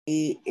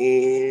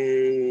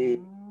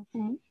And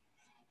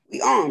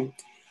we on.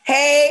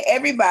 Hey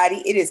everybody,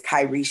 it is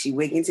Kyrishi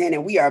Wigington,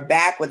 and we are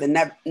back with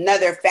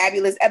another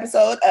fabulous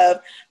episode of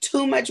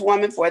Too Much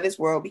Woman for This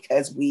World,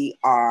 because we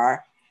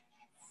are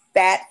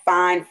fat,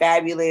 fine,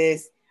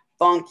 fabulous,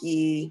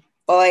 funky,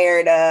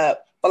 flared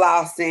up,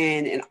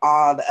 flossing, and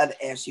all the other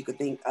F's you could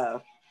think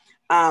of.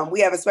 We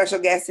have a special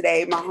guest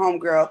today, my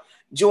homegirl,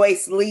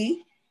 Joyce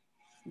Lee.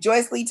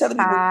 Joyce Lee, tell the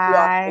people who you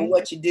are and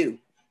what you do.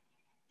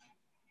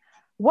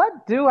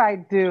 What do I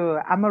do?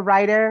 I'm a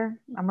writer.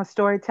 I'm a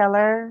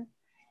storyteller.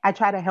 I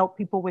try to help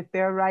people with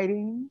their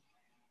writing.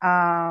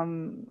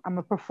 I'm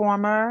a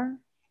performer.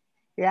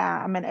 Yeah,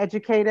 I'm an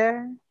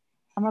educator.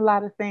 I'm a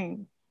lot of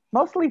things.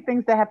 Mostly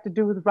things that have to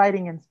do with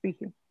writing and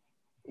speaking.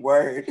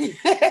 Word.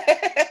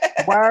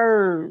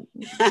 Word.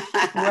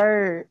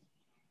 Word.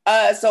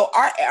 So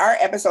our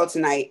episode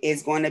tonight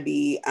is going to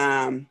be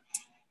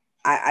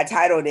I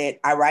titled it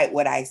 "I Write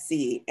What I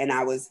See," and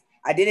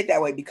I did it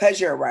that way because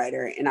you're a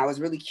writer, and I was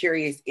really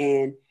curious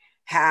in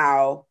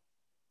how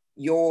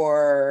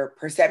your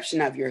perception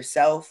of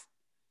yourself,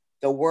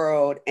 the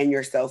world, and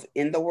yourself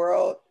in the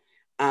world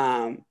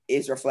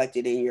is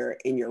reflected in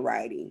your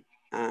writing,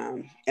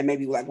 and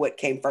maybe like what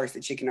came first,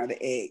 the chicken or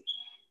the egg.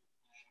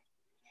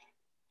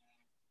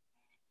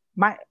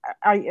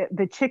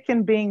 The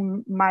chicken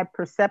being my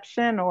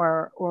perception,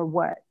 or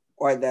what?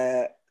 Or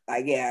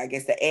I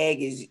guess the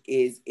egg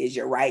is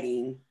your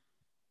writing.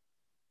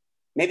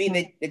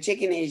 Maybe the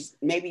chicken is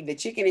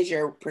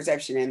your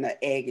perception and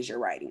the egg is your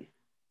writing.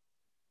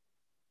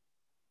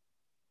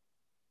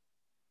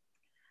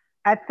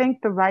 I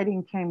think the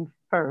writing came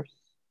first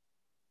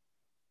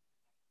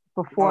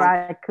before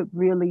I could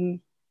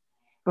really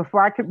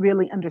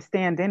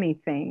understand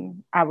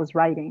anything. I was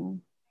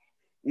writing.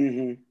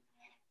 Mm-hmm.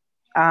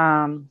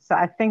 So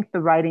I think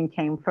the writing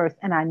came first,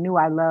 and I knew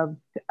I loved.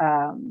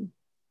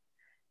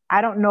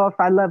 I don't know if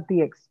I love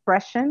the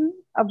expression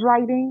of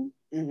writing,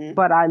 mm-hmm.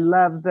 but I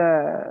love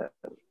the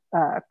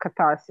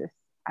catharsis.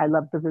 I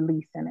love the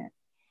release in it.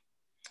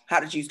 How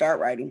did you start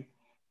writing?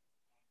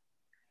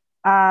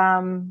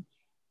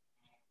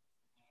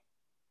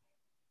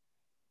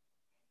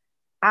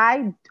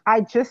 I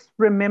just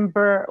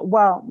remember,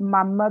 well,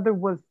 my mother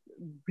was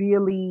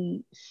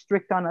really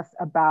strict on us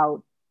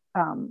about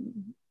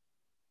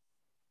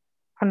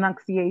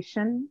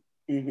pronunciation,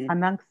 mm-hmm.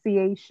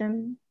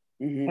 enunciation,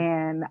 mm-hmm.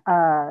 and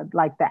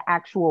like the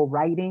actual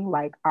writing,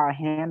 like our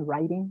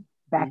handwriting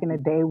back mm-hmm. in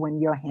the day when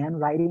your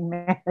handwriting,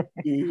 man.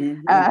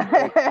 Mm-hmm.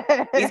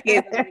 These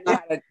kids don't even know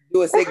how to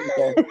do a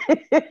signature.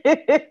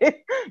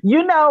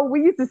 We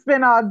used to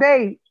spend all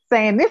day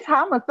saying, this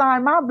how I'm gonna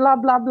sign my blah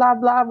blah blah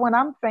blah when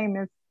I'm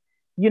famous.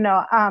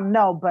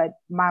 No, but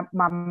my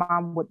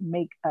mom would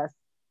make us,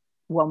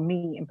 well,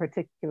 me in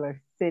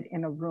particular, sit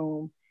in a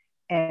room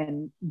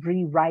and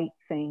rewrite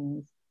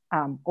things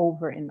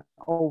over and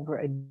over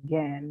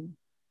again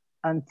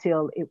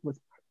until it was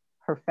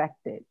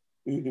perfected.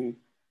 Mm-hmm.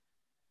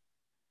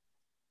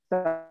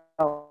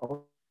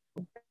 So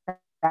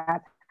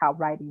that's how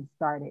writing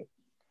started.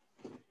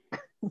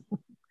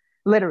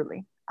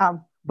 Literally.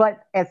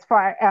 But as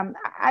far I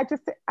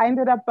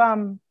ended up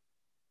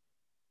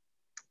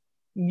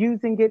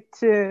using it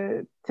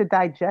to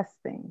digest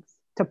things,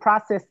 to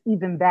process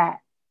even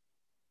that,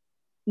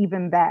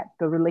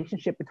 the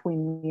relationship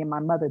between me and my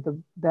mother,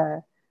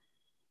 the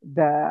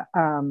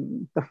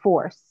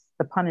force,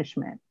 the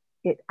punishment.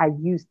 I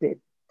used it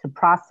to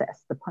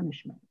process the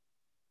punishment.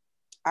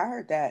 I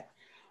heard that.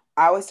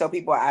 I always tell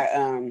people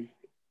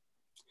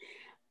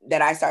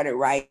that I started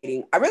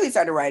writing. I really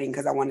started writing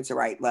because I wanted to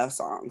write love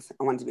songs.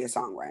 I wanted to be a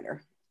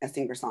songwriter, a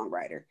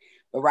singer-songwriter.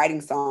 But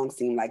writing songs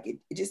seemed like it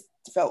just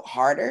felt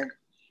harder.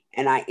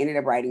 And I ended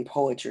up writing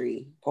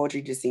poetry.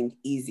 Poetry just seemed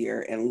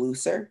easier and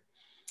looser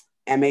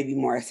and maybe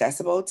more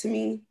accessible to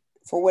me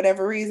for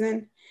whatever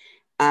reason.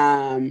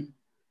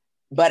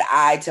 But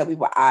I tell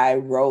people I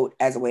wrote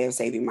as a way of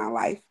saving my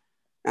life.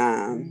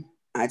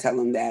 I tell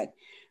them that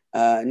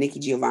Nikki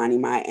Giovanni,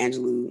 Maya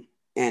Angelou,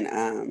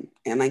 and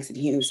Langston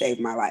Hughes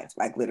saved my life,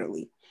 like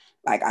literally.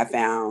 Like I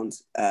found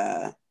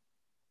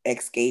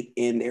escape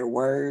in their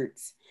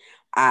words.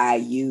 I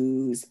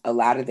use a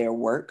lot of their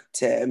work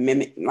to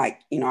mimic,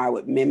 I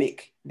would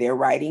mimic their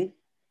writing.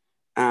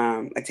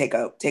 I take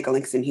a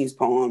Langston Hughes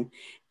poem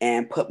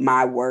and put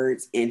my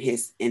words in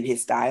his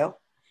style.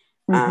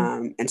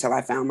 Until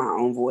I found my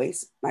own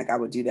voice. Like I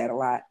would do that a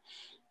lot.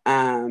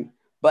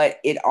 But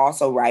it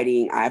also,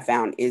 writing, I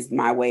found, is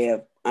my way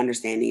of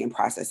understanding and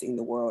processing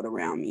the world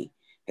around me.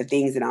 The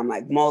things that I'm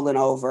like mulling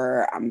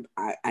over,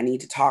 I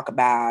need to talk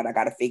about, I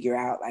got to figure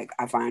out, like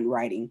I find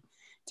writing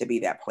to be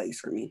that place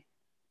for me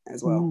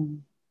as well.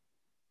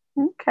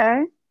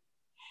 Okay.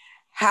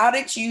 How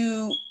did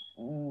you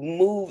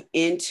move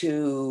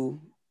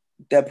into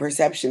the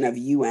perception of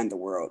you and the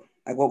world?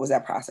 Like what was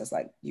that process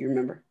like? Do you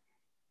remember?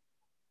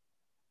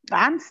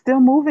 I'm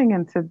still moving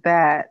into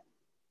that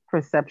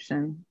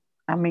perception.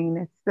 I mean,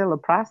 it's still a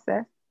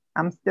process.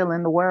 I'm still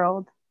in the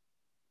world,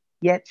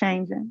 yet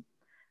changing.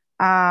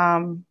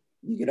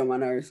 You get on my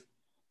nerves.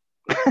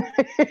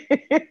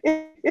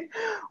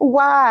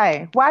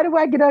 Why? Why do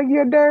I get on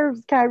your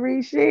nerves,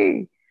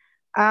 Kyrie?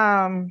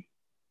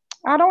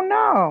 I don't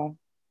know.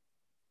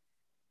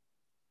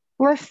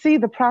 Let's see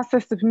the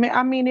process of me.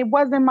 I mean, it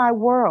wasn't my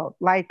world.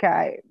 Like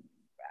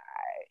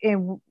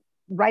in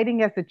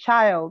writing as a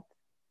child,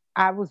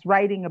 I was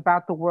writing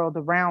about the world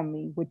around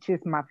me, which is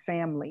my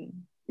family,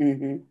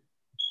 Mm-hmm.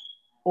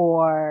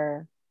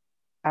 or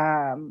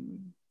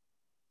um,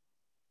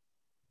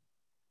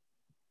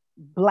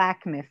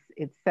 blackness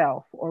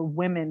itself, or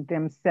women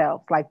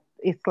themselves. Like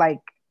it's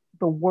like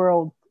the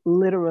world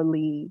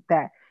literally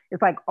that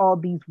it's like all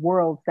these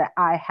worlds that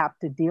I have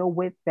to deal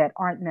with that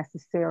aren't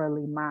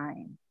necessarily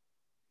mine,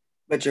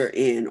 But you're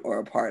in or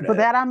a part but of.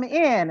 that I'm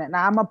in and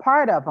I'm a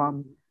part of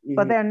them,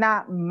 but Mm-hmm. they're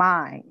not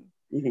mine.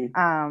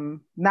 Mm-hmm.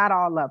 Not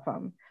all of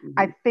them.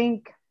 I Mm-hmm.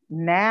 think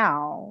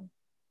now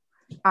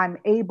I'm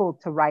able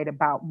to write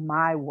about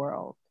my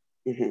world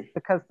Mm-hmm.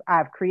 because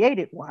I've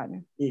created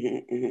one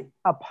Mm-hmm.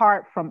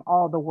 apart from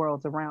all the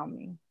worlds around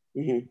me.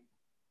 Mm-hmm.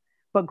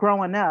 But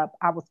growing up,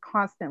 I was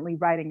constantly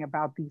writing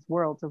about these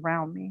worlds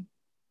around me.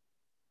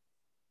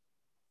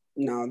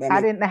 No, that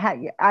makes.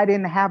 I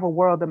didn't have a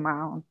world of my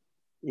own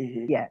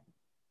Mm-hmm. yet.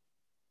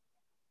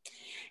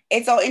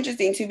 It's so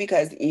interesting too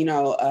because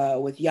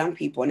with young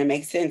people, and it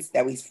makes sense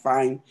that we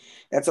find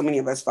that so many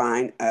of us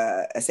find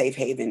a safe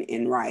haven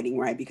in writing,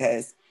 right?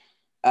 Because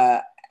uh,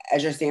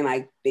 as you're saying,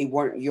 like they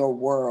weren't your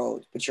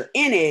world, but you're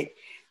in it.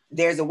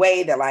 There's a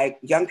way that like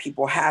young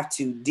people have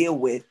to deal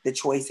with the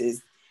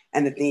choices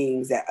and the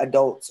things that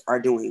adults are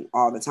doing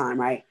all the time,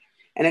 right?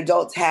 And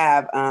adults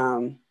have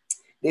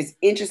this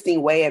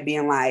interesting way of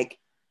being like,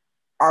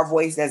 our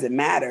voice doesn't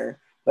matter,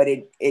 but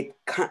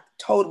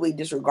totally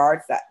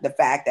disregards the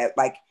fact that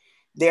like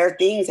their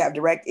things have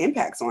direct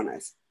impacts on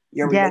us.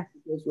 Your Yes.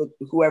 relationships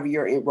with whoever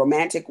you're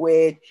romantic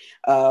with,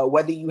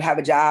 whether you have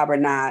a job or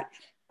not,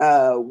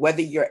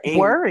 whether you're angry,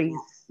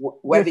 Worries. Your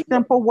whether you're,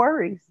 simple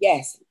worries.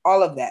 yes,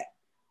 all of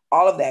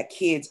that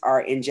kids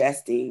are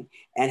ingesting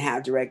and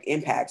have direct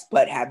impacts,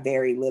 but have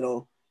very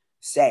little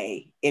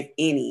say, if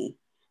any,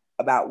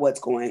 about what's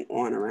going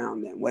on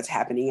around them, what's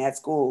happening at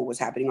school, what's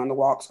happening on the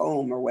walks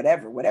home, or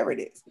whatever it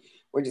is.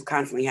 We're just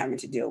constantly having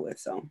to deal with.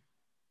 So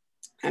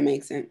that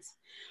makes sense.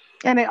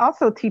 And it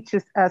also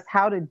teaches us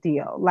how to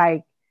deal.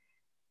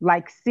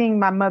 Like seeing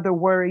my mother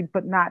worried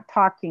but not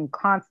talking,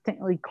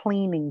 constantly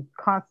cleaning,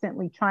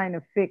 constantly trying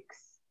to fix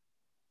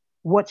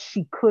what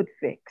she could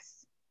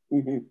fix,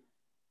 Mm-hmm.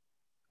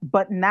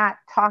 but not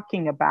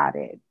talking about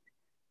it.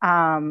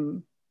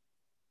 Um,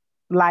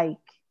 like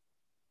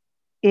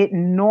it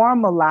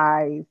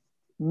normalized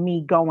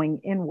me going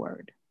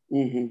inward.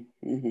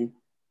 Mm-hmm. Mm-hmm.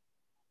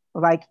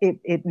 Like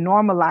it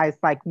normalized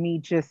like me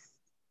just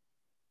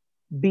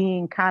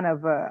being kind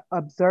of a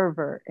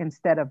observer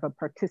instead of a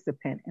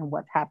participant in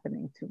what's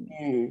happening to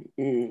me.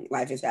 Mm-hmm.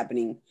 Life is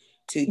happening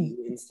to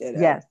you instead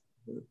of Yes.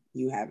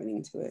 you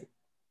happening to it.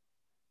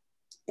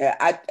 Yeah,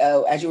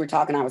 as you were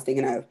talking, I was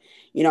thinking of,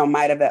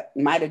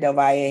 Maida Del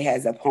Valle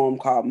has a poem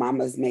called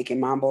 "Mama's Making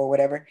Mambo" or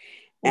whatever,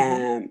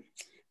 Mm-hmm.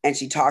 and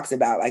she talks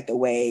about like the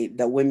way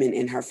the women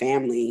in her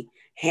family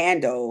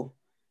handle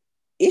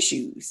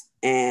issues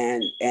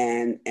and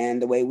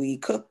the way we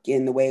cook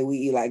and the way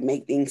we like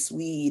make things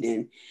sweet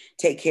and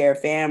take care of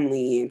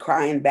family and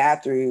cry in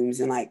bathrooms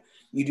and like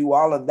you do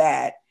all of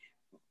that,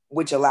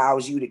 which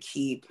allows you to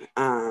keep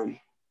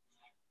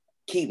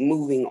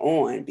moving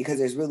on because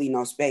there's really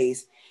no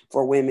space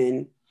for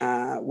women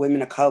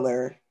of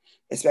color,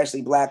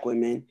 especially Black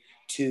women,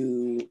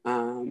 to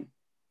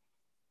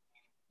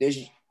there's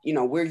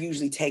we're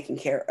usually taking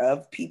care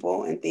of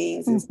people and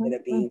things Mm-hmm. instead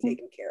of being Mm-hmm.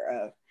 taken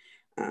care of,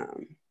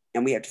 um,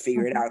 and we have to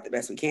figure it Mm-hmm. out the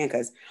best we can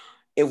because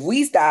if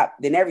we stop,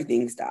 then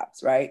everything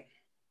stops, right?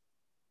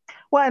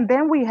 Well, and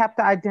then we have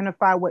to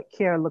identify what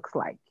care looks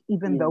like,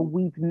 even though Mm,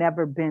 we've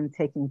never been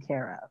taken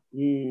care of.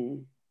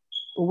 mm,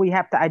 We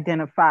have to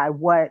identify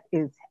what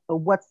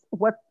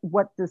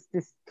does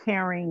this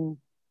caring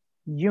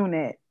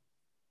unit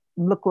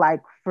look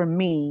like for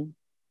me,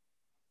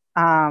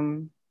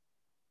 um,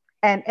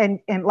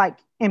 and like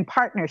in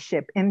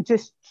partnership and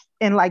just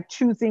in like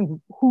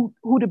choosing who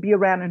to be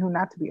around and who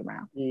not to be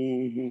around.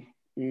 mm-hmm,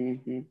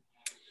 mm-hmm.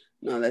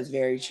 No, that's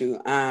very true.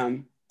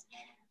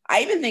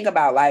 I even think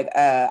about like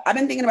I've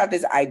been thinking about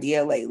this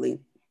idea lately.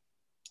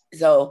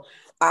 So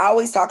I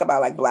always talk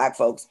about like Black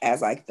folks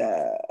as like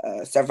the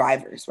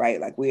survivors, right?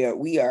 Like we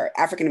are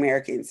African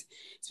Americans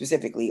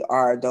specifically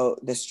are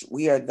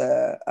we are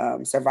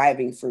the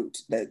surviving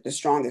fruit, the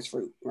strongest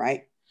fruit,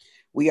 right?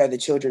 We are the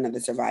children of the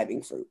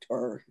surviving fruit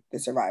or the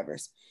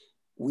survivors.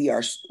 We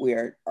are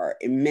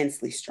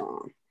immensely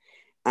strong.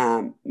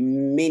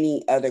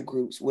 Many other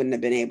groups wouldn't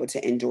have been able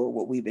to endure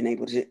what we've been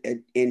able to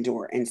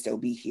endure and still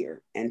be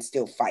here and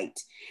still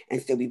fight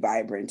and still be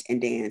vibrant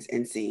and dance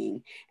and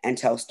sing and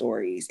tell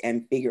stories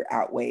and figure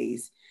out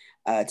ways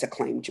to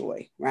claim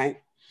joy,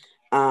 right?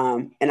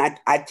 And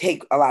I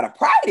take a lot of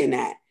pride in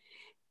that.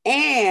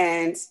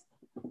 And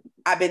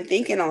I've been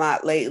thinking a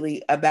lot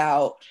lately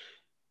about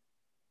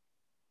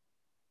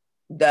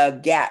the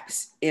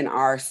gaps in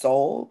our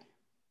soul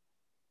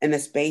and the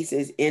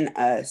spaces in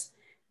us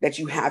that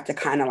you have to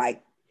kind of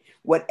like,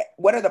 what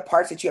are the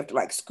parts that you have to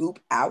like scoop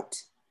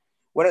out?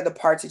 What are the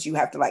parts that you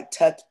have to like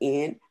tuck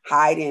in,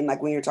 hide in,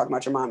 like when you're talking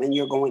about your mom and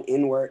you're going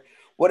inward?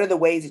 What are the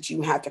ways that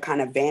you have to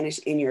kind of vanish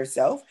in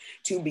yourself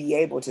to be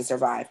able to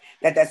survive?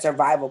 That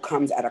survival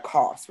comes at a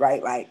cost,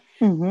 right? Like,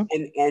 Mm-hmm.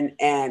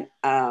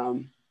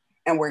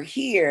 and we're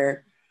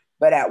here,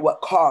 but at what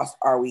cost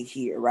are we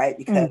here, right?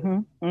 Because Mm-hmm.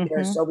 there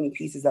are Mm-hmm. so many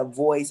pieces of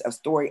voice, of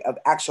story, of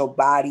actual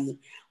body,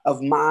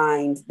 of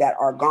mind that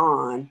are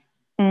gone,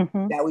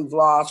 Mm-hmm. that we've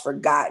lost,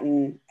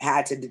 forgotten,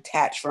 had to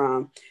detach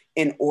from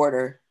in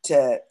order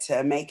to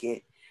make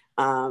it.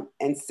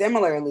 And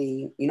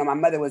similarly, you know, my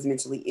mother was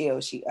mentally ill.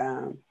 She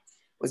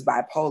was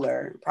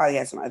bipolar, probably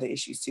had some other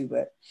issues too,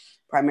 but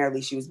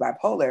primarily she was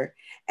bipolar.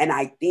 And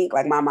I think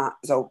like my mom,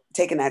 so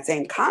taking that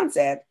same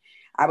concept,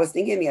 I was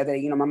thinking the other day,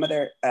 you know, my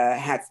mother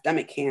had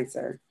stomach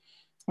cancer,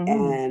 Mm-hmm.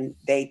 and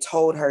they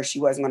told her she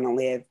wasn't going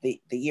to live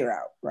the year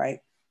out, right?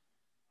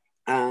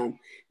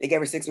 They gave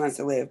her 6 months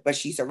to live, but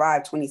she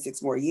survived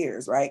 26 more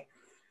years, right?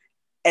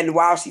 And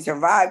while she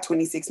survived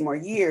 26 more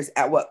years,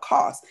 at what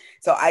cost?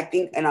 So I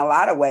think in a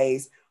lot of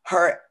ways,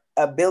 her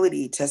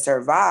ability to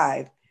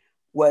survive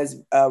was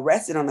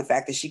rested on the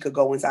fact that she could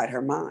go inside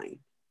her mind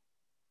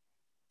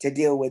to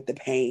deal with the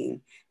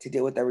pain, to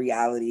deal with the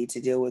reality,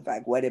 to deal with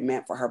like what it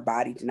meant for her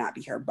body to not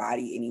be her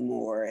body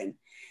anymore, and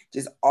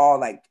just all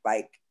like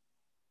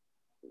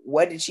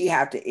what did she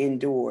have to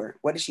endure?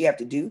 What did she have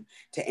to do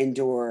to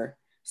endure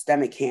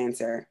stomach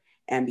cancer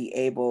and be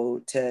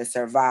able to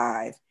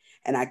survive?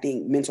 And I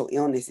think mental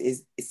illness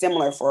is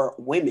similar for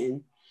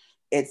women.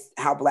 It's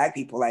how Black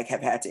people like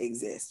have had to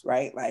exist,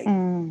 right? Like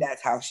Mm.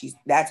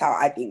 that's how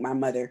I think my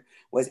mother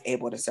was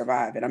able to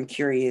survive. And I'm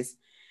curious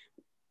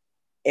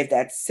if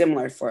that's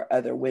similar for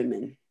other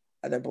women,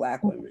 other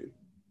Black women.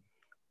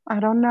 I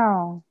don't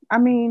know. I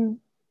mean,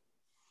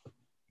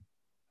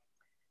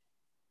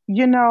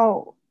 you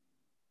know,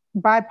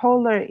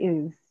 bipolar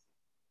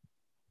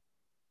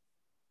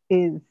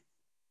is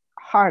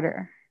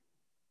harder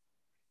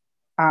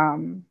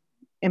um,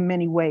 in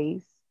many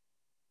ways,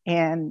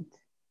 and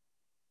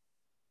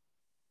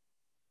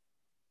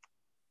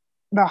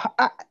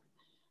the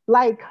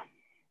like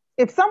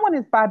if someone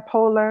is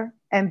bipolar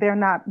and they're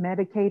not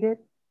medicated,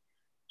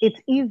 it's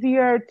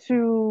easier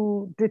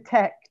to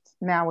detect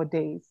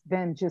nowadays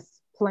than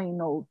just plain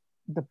old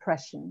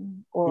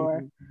depression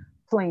or Mm-hmm.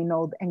 plain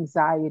old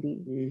anxiety.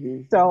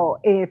 Mm-hmm. So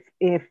if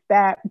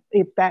that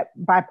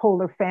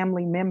bipolar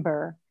family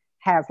member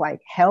has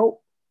like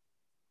help,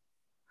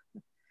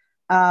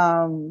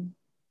 um,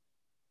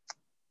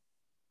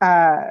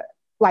 uh,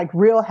 like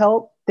real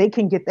help, they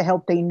can get the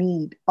help they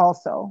need.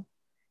 Also,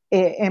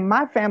 in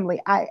my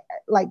family, I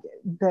like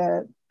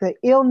the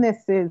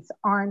illnesses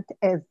aren't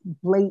as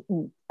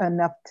blatant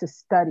enough to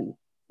study.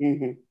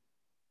 Mm-hmm.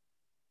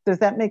 Does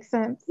that make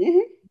sense?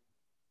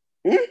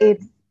 Mm-hmm.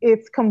 Mm-hmm.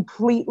 It's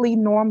completely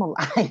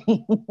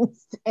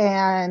normalized,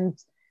 and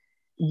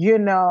you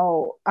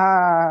know,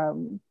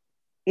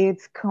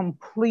 it's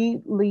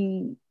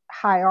completely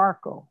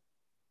hierarchical.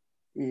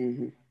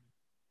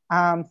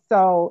 Mm-hmm.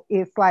 So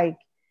it's like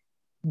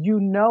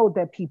you know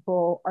that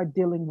people are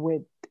dealing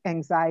with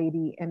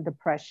anxiety and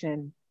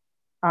depression,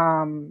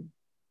 um,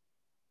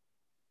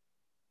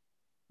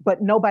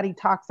 but nobody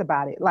talks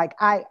about it. Like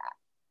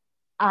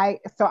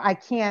so I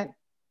can't.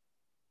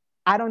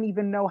 I don't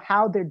even know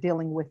how they're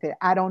dealing with it.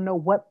 I don't know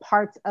what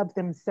parts of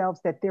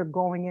themselves that they're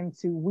going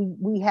into.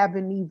 We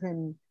haven't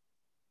even.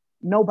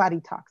 Nobody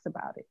talks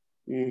about it.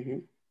 Mm-hmm.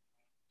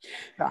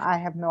 So I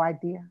have no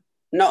idea.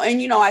 No,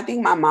 and you know, I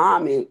think my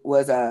mom it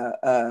was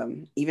a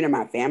even in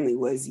my family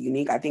was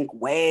unique. I think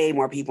way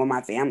more people in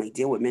my family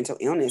deal with mental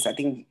illness. I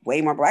think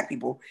way more Black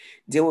people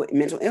deal with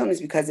mental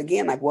illness because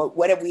again, like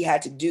what have we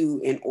had to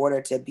do in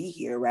order to be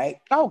here,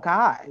 right? Oh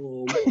God.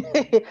 Um,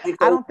 I and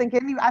so don't think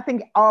any I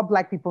think all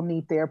Black people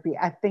need therapy.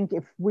 I think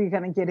if we're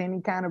gonna get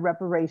any kind of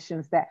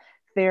reparations, that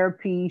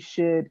therapy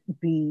should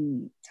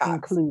be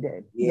tops,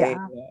 included.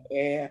 yeah, Yeah.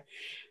 yeah.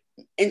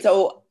 And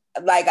so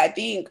like I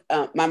think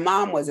my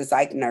mom was a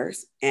psych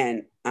nurse,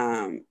 and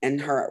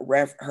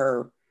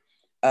her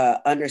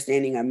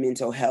understanding of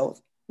mental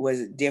health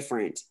was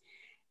different.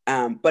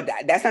 But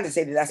that's not to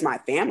say that that's my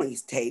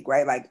family's take,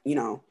 right? Like, you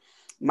know,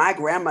 my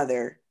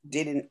grandmother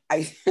didn't, I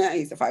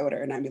used to fight with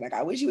her and I'd be like,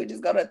 I wish you would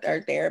just go to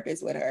her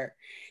therapist with her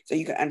so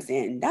you can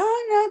understand.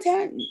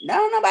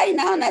 No, nobody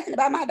know nothing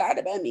about my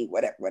daughter but me,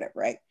 whatever,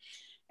 right?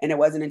 And it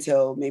wasn't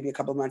until maybe a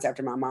couple of months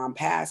after my mom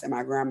passed and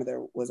my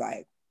grandmother was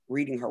like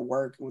reading her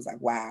work and was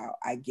like, wow,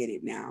 I get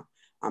it now.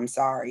 I'm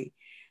sorry.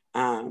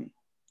 Um,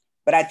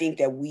 but I think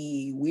that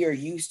we are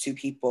used to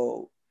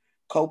people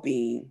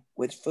coping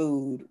with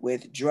food,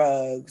 with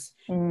drugs,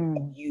 with Mm.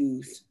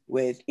 abuse,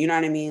 with you know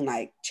what I mean,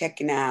 like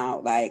checking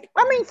out, like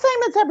I mean,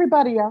 same as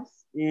everybody else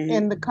mm-hmm,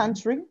 in the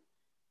country.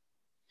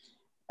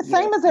 yeah,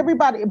 Same as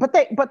everybody, but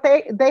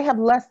they have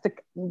less to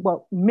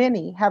well,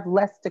 many have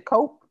less to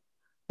cope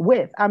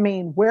with. I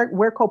mean,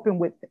 we're coping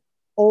with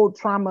old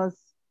traumas,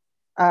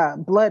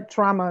 blood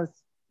traumas,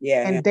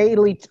 yeah, and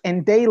daily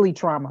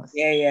traumas,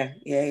 yeah, yeah,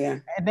 yeah, yeah,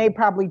 and they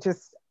probably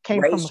just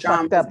came from Race a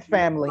fucked traumas, up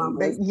family.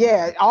 traumas.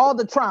 Yeah, all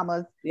the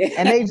traumas. Yeah.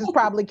 And they just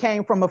probably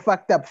came from a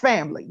fucked up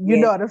family. You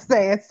Yeah. know what I'm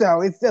saying?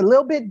 So it's a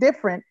little bit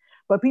different,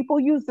 but people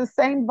use the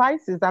same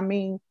vices. I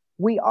mean,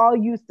 we all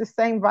use the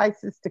same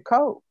vices to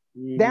cope,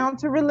 down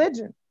to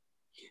religion.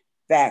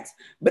 Facts.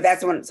 But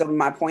that's when, so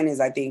my point is,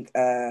 I think,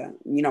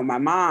 my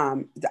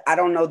mom, I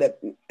don't know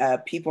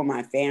that people in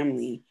my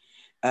family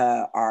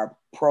are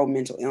pro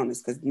mental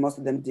illness, because most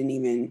of them didn't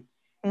even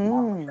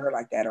know her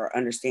like that or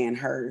understand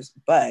hers.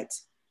 But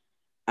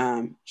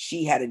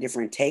she had a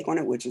different take on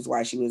it, which is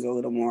why she was a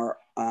little more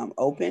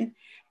open.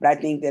 But I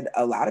think that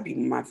a lot of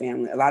people in my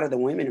family, a lot of the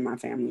women in my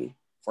family,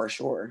 for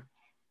sure,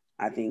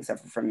 I think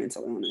suffer from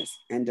mental illness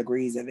and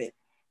degrees of it.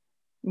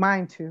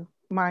 Mine too.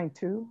 Mine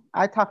too.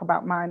 I talk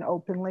about mine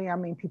openly. I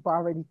mean, people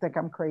already think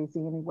I'm crazy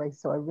anyway,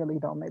 so it really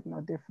don't make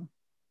no difference.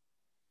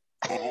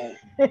 Hey,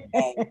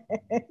 hey,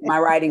 my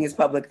writing is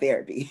public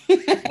therapy.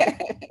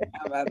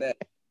 How about that?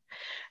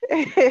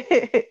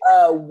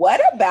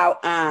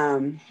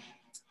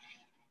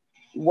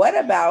 What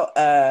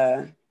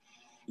about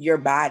your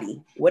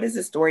body? What is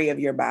the story of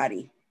your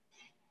body?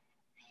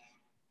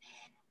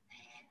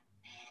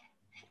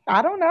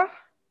 I don't know.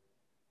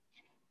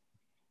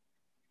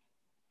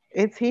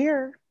 It's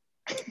here.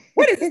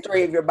 What is the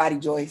story of your body,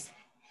 Joyce?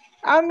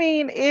 I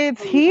mean,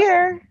 it's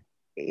here.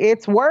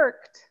 It's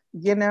worked,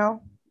 you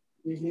know.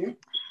 Mm-hmm.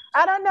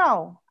 I don't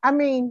know. I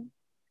mean,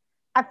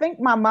 I think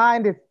my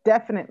mind has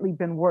definitely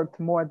been worked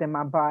more than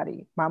my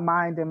body, my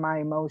mind and my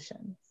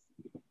emotions.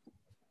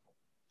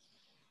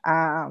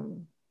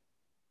 Um,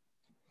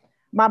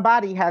 my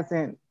body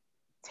hasn't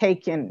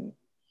taken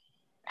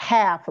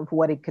half of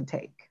what it could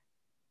take.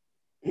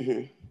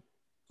 Mm-hmm.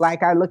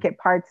 Like I look at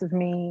parts of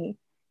me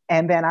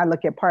and then I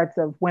look at parts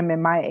of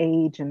women my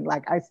age and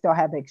like I still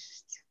have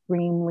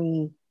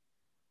extremely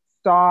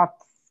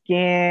soft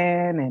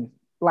skin and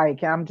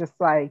like I'm just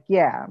like,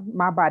 yeah,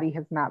 my body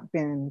has not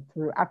been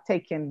through.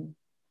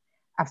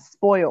 I've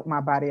spoiled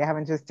my body. I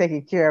haven't just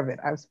taken care of it.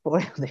 I've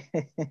spoiled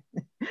it.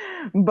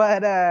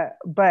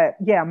 but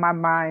yeah, my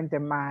mind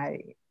and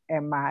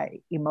my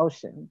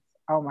emotions,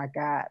 oh my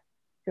God,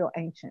 feel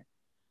ancient.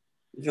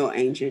 You feel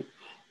ancient.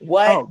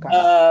 What Oh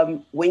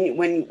God. when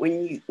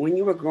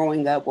you were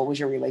growing up, what was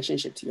your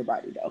relationship to your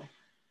body though?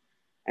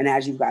 And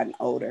as you've gotten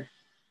older?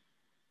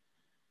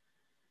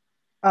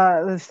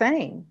 The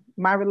same.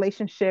 My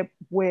relationship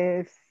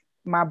with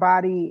my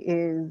body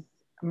is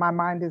my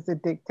mind is a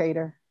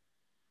dictator.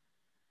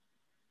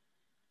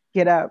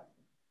 Get up,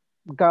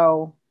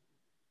 go,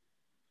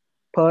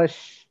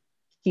 push,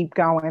 keep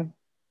going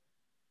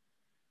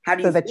How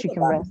do so you that you feel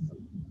can about rest. it?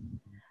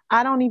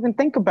 I don't even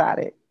think about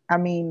it. I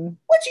mean,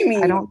 What do you mean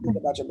I you don't don't think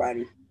think, about your body?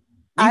 Do you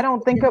I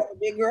don't consider think of, yourself a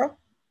big girl?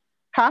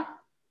 huh?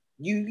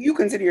 You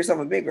consider yourself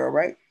a big girl,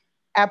 right?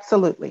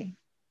 Absolutely.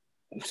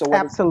 So what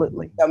is,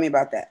 Absolutely. tell me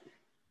about that.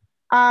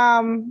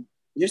 Um,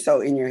 You're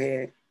so in your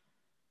head.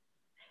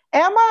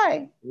 am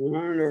I?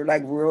 You're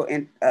like real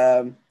in,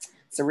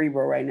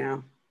 cerebral right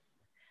now.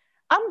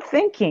 I'm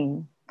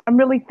thinking. I'm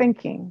really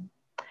thinking.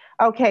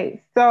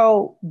 Okay,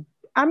 so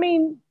I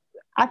mean,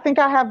 I think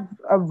I have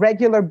a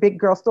regular big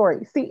girl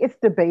story. See, it's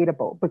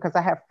debatable because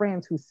I have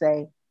friends who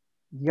say,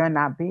 you're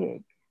not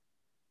big.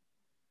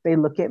 They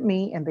look at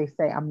me and they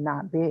say, I'm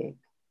not big.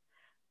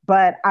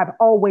 But I've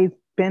always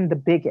been the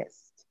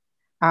biggest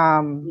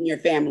In your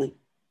family.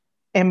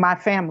 in my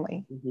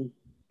family. Mm-hmm.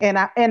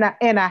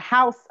 In a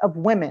house of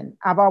women,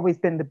 I've always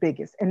been the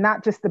biggest. And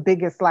not just the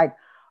biggest, like,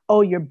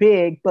 oh, you're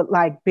big, but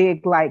like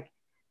big, like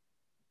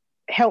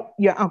help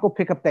your uncle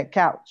pick up that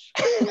couch.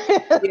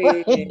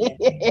 Yeah, yeah,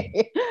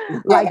 yeah.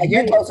 Like Like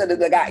you're big. closer to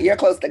the guy. You're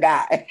close to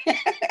God.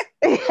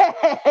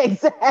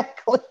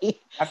 Exactly.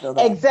 I feel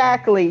that.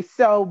 Exactly.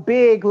 So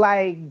big,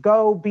 like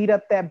go beat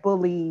up that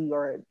bully,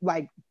 or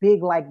like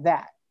big like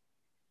that.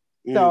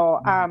 So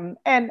Mm-hmm.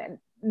 and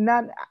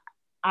none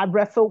I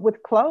wrestled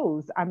with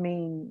clothes. I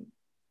mean,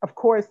 of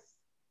course,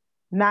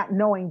 not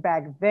knowing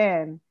back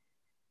then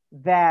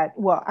that,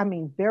 well, I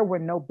mean, there were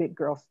no big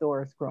girl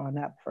stores growing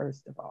up,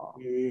 first of all.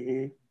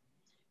 Mm-hmm.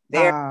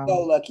 They're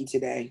so Um, lucky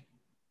today.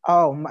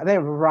 oh,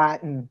 they're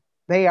rotten.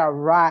 They are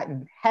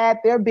rotten. Had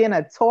there been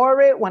a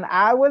Torrid when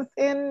I was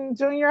in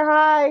junior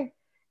high,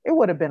 it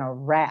would have been a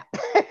wrap.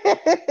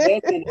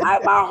 Listen,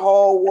 my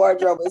whole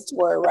wardrobe is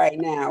toward right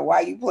now. Why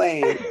you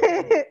playing?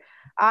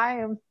 I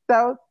am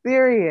so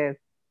serious.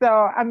 So,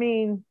 I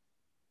mean,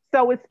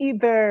 so it's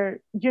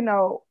either,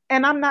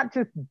 and I'm not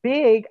just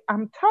big,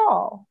 I'm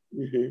tall.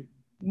 Mm-hmm.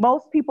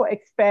 Most people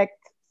expect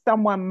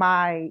someone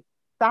my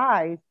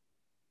size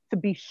to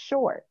be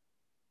short.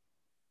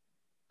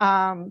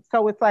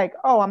 So it's like,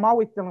 oh, I'm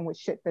always dealing with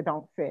shit that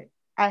don't fit.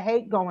 I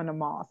hate going to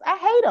malls. I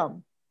hate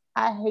them.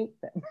 I hate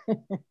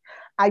them.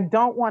 I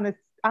don't want to.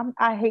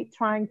 I hate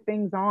trying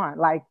things on.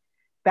 Like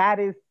that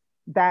is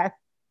that.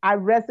 I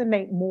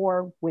resonate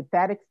more with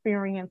that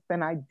experience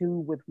than I do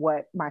with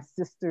what my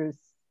sister's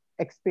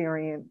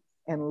experience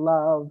and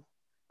love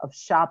of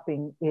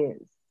shopping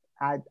is.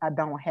 I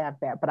don't have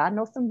that, but I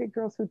know some big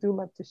girls who do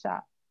love to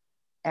shop.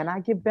 and I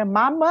give them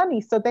my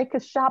money so they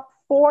could shop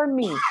for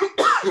me.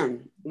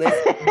 Listen,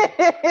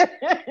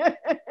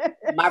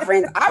 my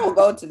friends, I will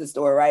go to the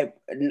store, right?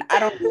 I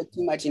don't do it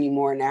too much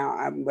anymore now.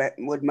 I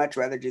would much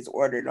rather just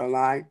order it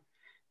online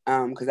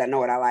because I know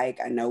what I like.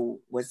 I know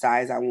what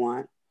size I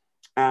want.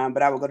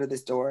 But I would go to the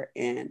store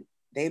and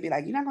they'd be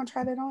like, "You're not gonna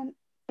try that on?"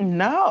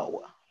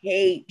 No.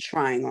 Hate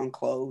trying on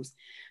clothes.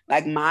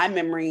 Like my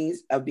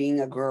memories of being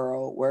a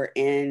girl were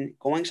in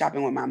going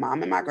shopping with my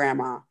mom and my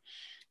grandma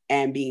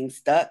and being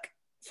stuck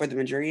for the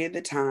majority of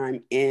the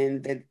time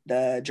in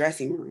the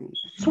dressing room.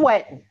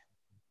 Sweating.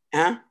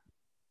 Huh?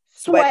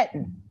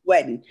 Sweating.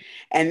 Sweating.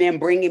 And then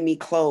bringing me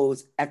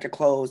clothes after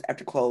clothes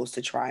after clothes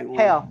to try on.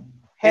 Hell.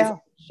 And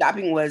so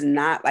shopping was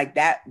not like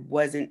that.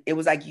 Wasn't it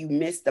was like you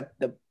missed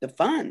the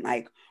fun.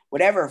 Like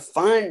whatever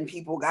fun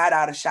people got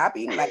out of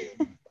shopping, like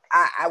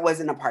I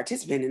wasn't a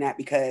participant in that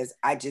because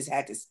I just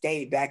had to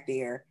stay back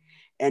there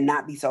and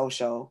not be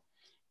social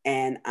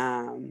and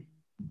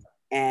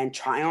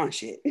try on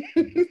shit.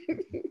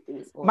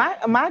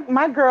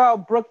 my girl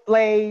Brooke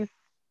Blaze,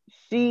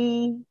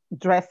 she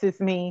dresses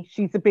me.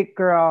 She's a big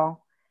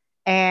girl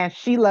and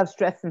she loves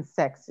dressing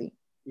sexy.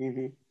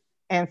 Mm-hmm.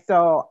 And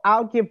so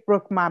I'll give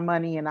Brooke my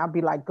money and I'll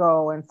be like,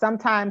 go. And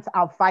sometimes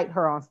I'll fight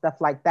her on stuff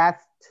like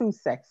that's too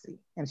sexy.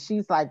 And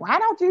she's like, why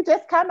don't you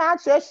just come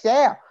out your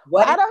shell?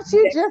 Why don't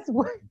you just,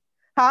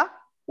 huh?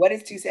 What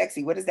is too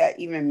sexy? What does that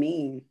even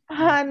mean?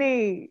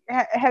 Honey,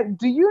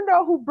 do you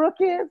know who Brooke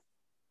is?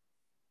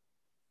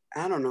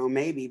 I don't know,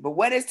 maybe. But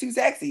what is too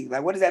sexy?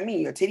 Like, what does that mean?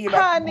 Your titty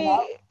about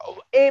Honey,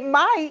 it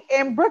might.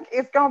 And Brooke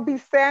is going to be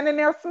standing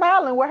there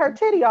smiling with her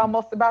titty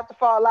almost about to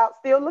fall out,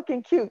 still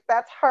looking cute.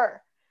 That's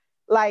her.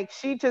 Like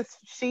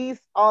she's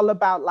all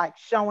about like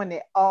showing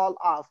it all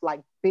off,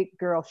 like big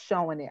girl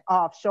showing it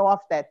off, show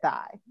off that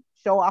thigh,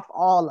 show off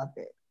all of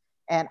it.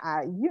 And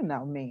you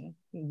know me,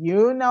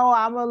 you know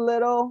I'm a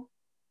little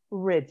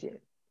rigid.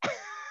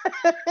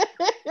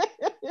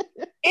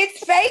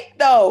 It's fake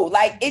though.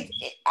 Like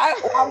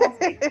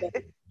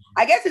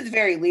I guess it's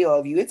very Leo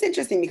of you. It's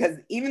interesting because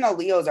even though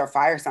Leos are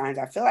fire signs,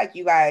 I feel like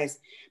you guys,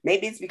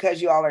 maybe it's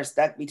because you all are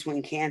stuck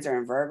between Cancer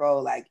and Virgo.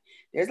 Like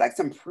there's like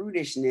some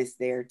prudishness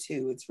there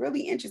too. It's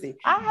really interesting.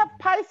 I have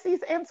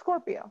Pisces and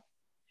Scorpio.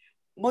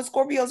 Well,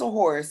 Scorpio's a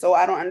horse, so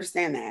I don't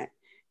understand that.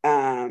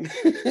 Um,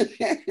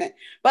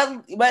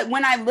 but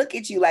when I look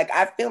at you, like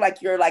I feel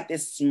like you're like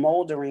this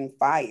smoldering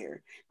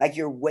fire, like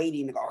you're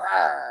waiting to go,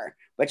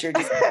 but you're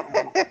just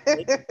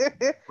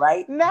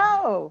right.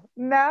 No,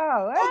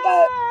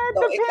 it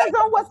so depends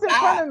like on what's in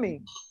front of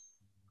me.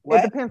 What?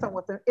 It depends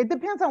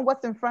on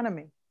what's in front of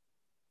me.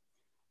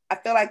 I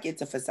feel like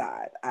it's a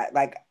facade. I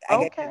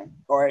Okay. guess,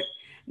 or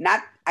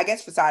not. I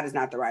guess facade is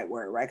not the right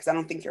word, right? Because I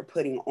don't think you're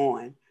putting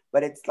on,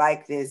 but it's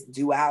like this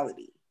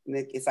duality.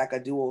 It's like a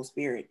dual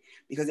spirit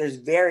because there's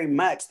very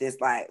much this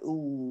like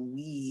ooh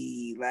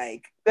wee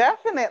like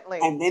definitely,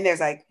 and then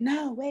there's like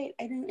no wait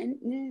I didn't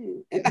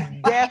no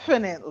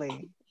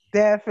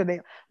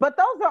definitely. But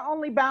those are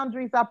only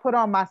boundaries I put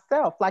on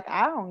myself. Like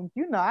I don't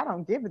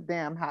give a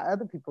damn how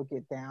other people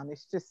get down.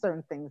 It's just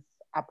certain things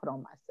I put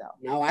on myself.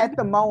 No, at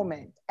the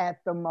moment,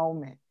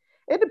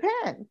 it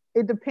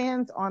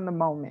depends on the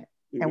moment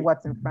and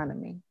what's in front of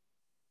me.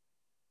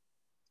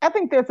 I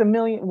think there's a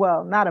million,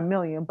 well, not a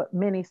million, but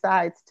many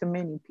sides to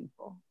many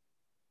people.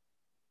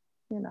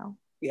 You know.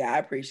 Yeah, I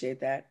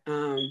appreciate that.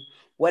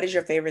 What is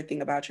your favorite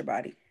thing about your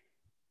body?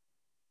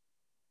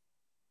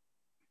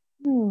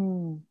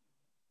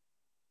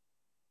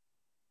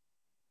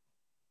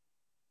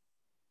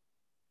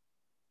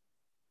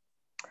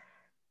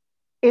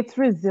 It's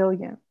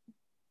resilient.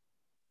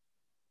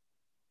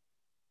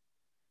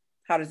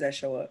 How does that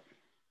show up?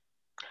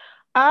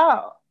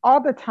 All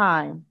the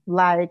time.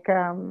 Like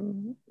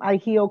I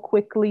heal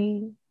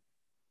quickly.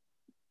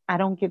 I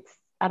don't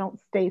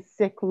stay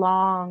sick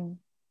long.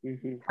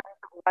 Mm-hmm.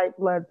 White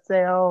blood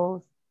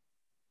cells.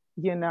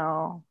 You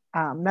know,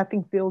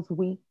 nothing feels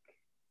weak,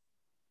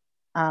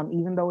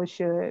 even though it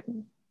should.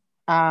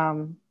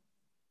 Um,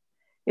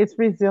 it's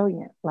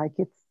resilient. Like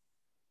it's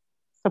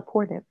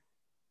supportive.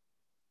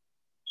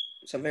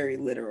 So very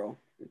literal.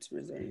 It's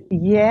resilient.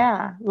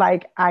 Yeah,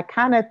 like I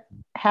kind of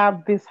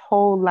have this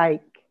whole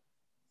like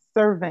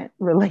servant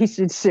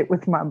relationship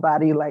with my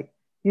body. Like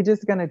you're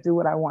just gonna do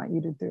what I want you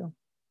to do.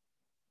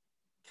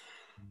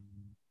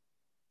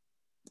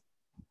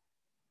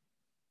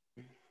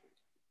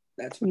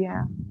 That's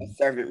yeah, a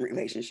servant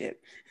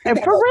relationship.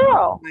 and for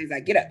real. He's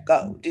like, get up,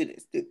 go, do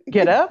this.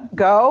 Get up,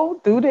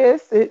 go, do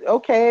this.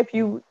 Okay, if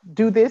you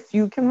do this,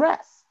 you can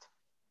rest.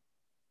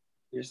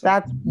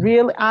 That's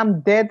really,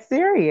 I'm dead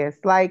serious.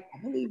 Like,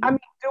 I mean,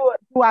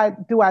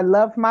 do I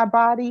love my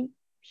body?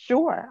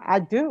 Sure, I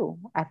do.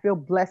 I feel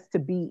blessed to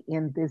be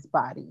in this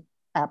body.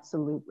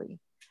 Absolutely.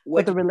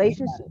 With the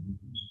relationship,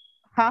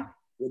 huh?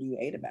 What do you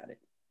hate about it?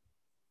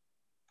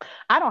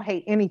 I don't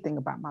hate anything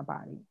about my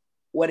body.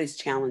 What is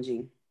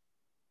challenging?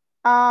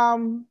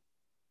 I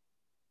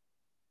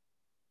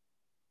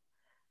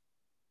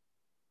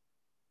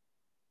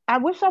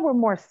wish I were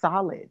more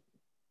solid.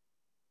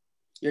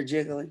 You're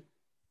jiggling.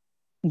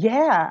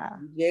 Yeah.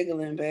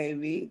 Jiggling,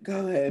 baby.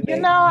 Go ahead, You baby.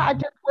 know, I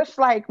just wish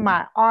like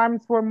my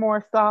arms were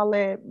more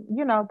solid.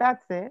 You know,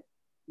 that's it.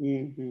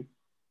 Hmm.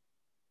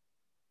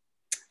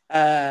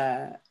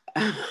 Uh,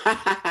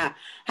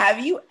 have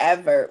you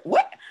ever,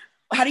 what,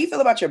 how do you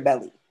feel about your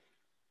belly?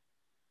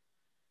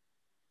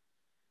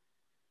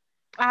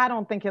 I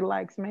don't think it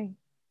likes me.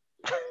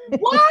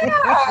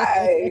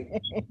 Why?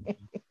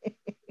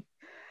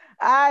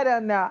 I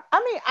don't know.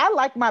 I mean, I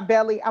like my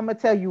belly. I'm gonna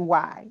tell you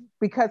why.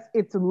 Because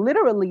it's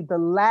literally the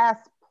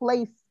last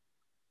place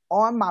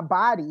on my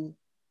body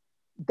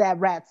that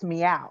rats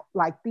me out.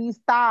 Like these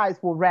thighs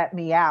will rat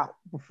me out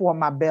before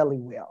my belly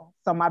will.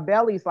 So my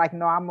belly's like,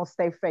 no, I'm gonna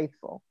stay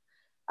faithful.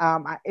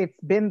 It's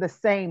been the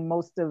same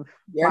most of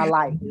You're my hella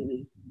life.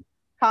 funny.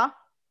 Huh?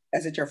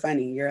 That's it. You're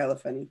funny. You're hella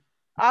funny.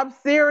 I'm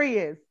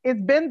serious. It's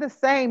been the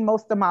same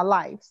most of my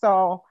life.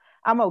 So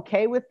I'm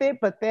okay with it,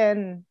 but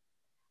then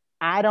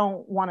I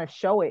don't want to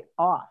show it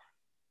off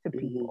to Hmm.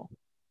 people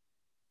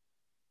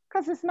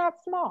because it's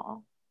not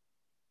small.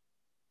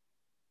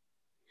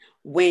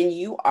 When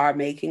you are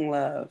making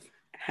love,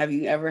 have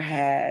you ever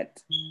had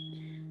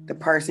the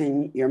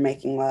person you're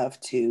making love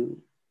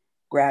to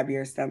grab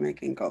your stomach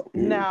and go,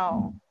 mm?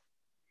 No,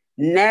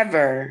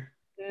 Never.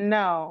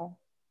 no,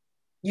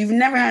 You've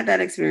never had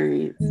that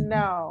experience.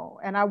 no.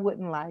 And I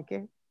wouldn't like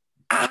it.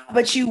 Ah,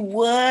 but you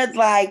would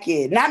like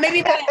it. Not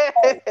maybe not at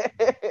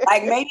first.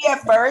 Like maybe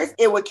at first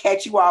it would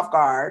catch you off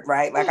guard,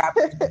 right? Like I,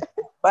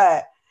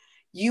 but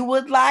you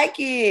would like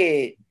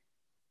it.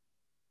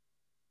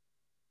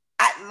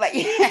 I like,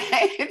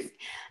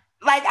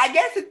 like I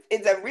guess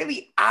it's a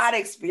really odd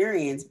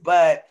experience,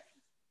 but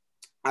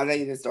I'll tell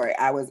you the story.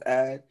 I was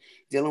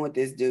dealing with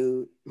this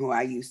dude who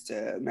I used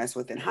to mess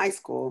with in high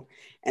school,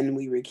 and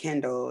we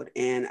rekindled.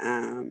 And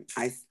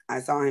I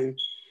saw him.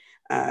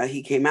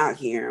 He came out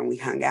here, and we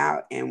hung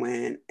out.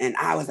 And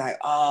I was like,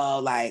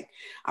 oh, like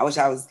I wish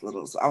I was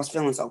little. So I was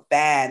feeling so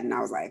bad, and I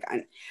was like,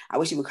 I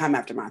wish he would come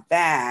after my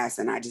fast,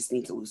 and I just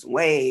need to lose some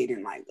weight,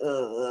 and like,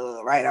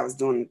 right. I was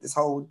doing this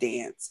whole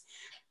dance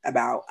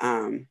about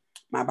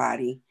my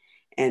body,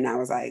 and I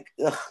was like,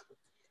 ugh.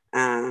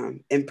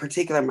 In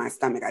particular, my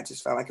stomach, I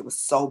just felt like it was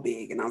so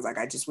big. And I was like,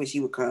 I just wish he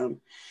would come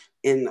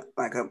in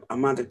like a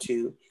month or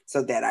two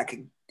so that I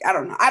could, I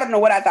don't know. I don't know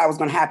what I thought was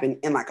going to happen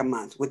in like a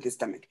month with this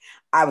stomach.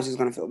 I was just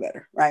going to feel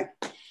better. Right.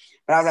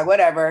 But I was like,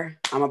 whatever,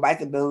 I'm going to bite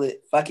the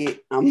bullet. Fuck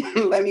it.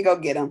 Let me go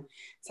get him.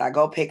 So I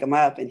go pick him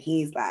up and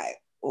he's like,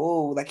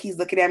 oh, like he's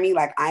looking at me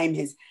like I'm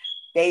his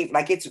fave.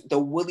 Like it's the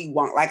Willy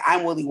Wonka, like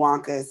I'm Willy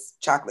Wonka's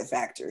chocolate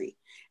factory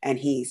and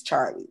he's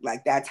Charlie.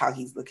 Like that's how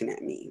he's looking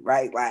at me.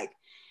 Right. Like,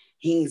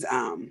 he's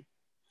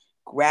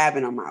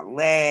grabbing on my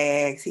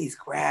legs, he's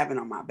grabbing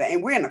on my back,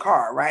 and we're in the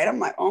car, right? I'm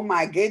like, oh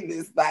my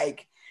goodness,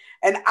 like,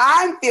 and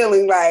I'm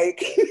feeling like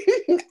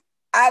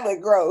I look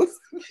gross.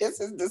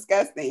 This is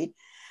disgusting.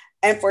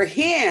 And for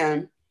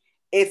him,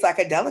 it's like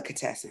a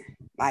delicatessen.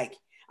 Like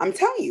I'm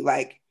telling you,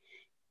 like,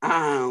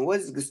 what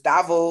is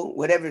Gustavo,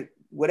 whatever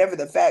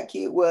the fat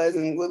kid was,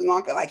 and Willy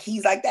Wonka, like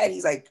he's like that.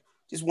 He's like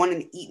just wanting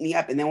to eat me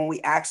up, and then when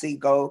we actually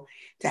go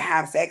to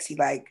have sex, he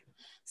like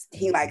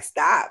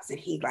stops and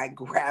he like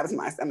grabs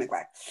my stomach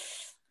like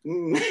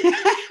mm.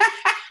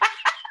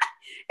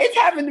 It's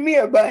happened to me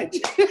a bunch.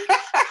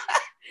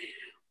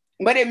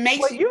 But it makes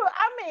Well, you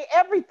I mean,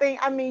 everything,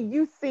 I mean,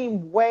 you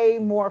seem way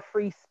more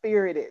free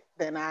spirited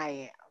than I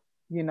am.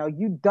 You know,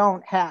 you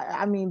don't have,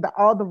 I mean,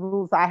 all the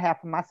rules I have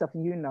for myself,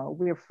 and you know,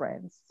 we're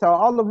friends. So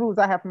all the rules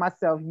I have for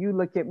myself, you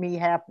look at me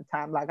half the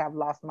time like I've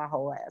lost my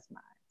whole ass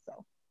mind.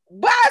 So,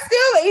 but I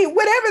still eat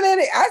whatever that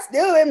is. I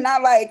still am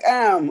not like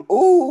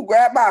ooh,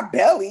 grab my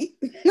belly,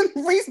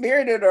 free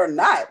spirited or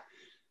not.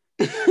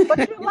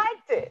 but you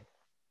liked it.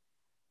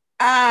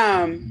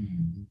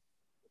 um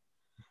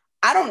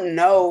I don't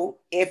know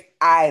if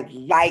I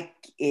like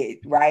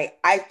it, right?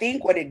 I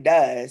think what it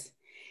does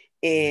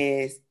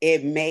is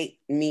it make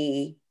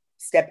me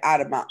step out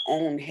of my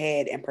own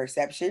head and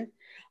perception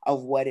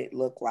of what it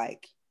looked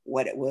like,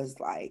 what it was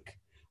like,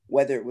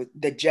 whether it was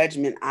the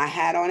judgment I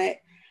had on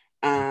it,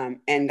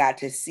 and got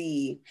to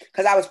see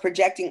because I was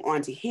projecting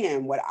onto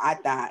him what I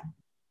thought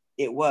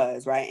it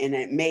was, right? And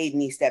it made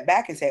me step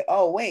back and say,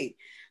 oh, wait,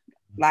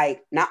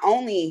 like not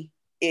only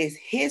is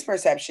his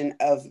perception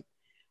of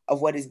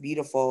what is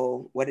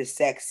beautiful, what is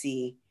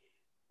sexy,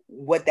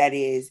 what that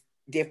is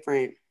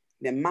different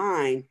than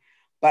mine.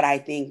 But I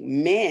think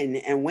men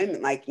and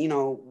women, like,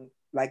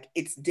 like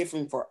it's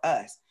different for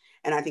us.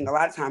 And I think a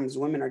lot of times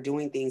women are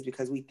doing things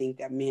because we think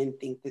that men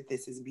think that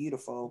this is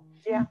beautiful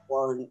Yeah.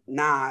 or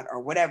not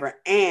or whatever.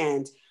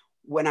 And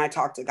when I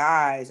talk to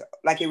guys,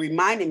 like it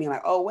reminded me,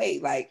 like, oh,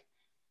 wait, like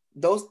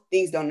those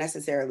things don't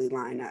necessarily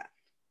line up.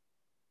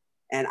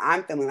 And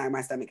I'm feeling like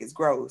my stomach is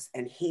gross.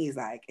 And he's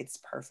like, it's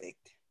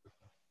perfect.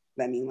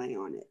 Let me lay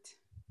on it.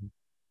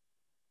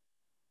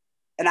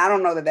 And I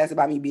don't know that that's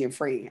about me being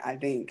free. I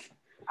think.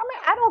 I mean,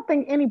 I don't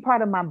think any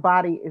part of my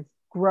body is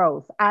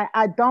gross.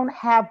 I don't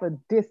have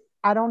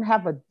I don't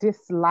have a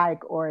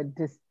dislike or a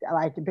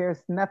like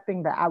there's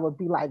nothing that I would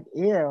be like,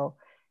 ew.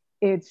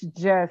 It's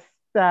just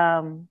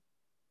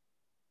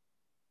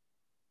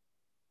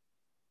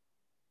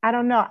I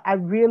don't know. I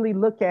really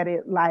look at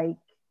it like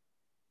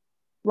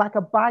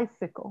a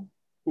bicycle.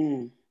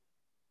 Mm,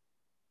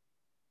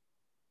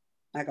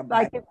 like a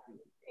Like bike.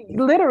 it's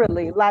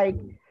literally like,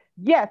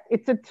 yes,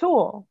 it's a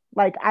tool.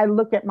 Like I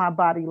look at my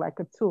body like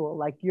a tool.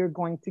 Like you're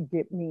going to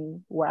get me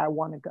where I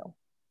want to go.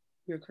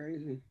 You're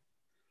crazy.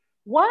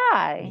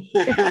 Why?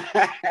 Is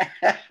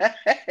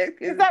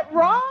 'Cause that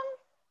wrong?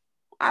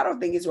 I don't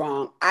think it's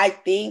wrong. I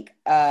think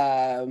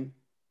you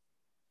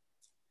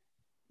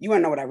want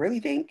to know what I really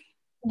think?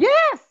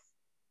 Yes.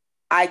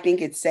 I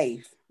think it's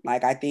safe.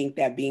 Like I think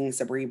that being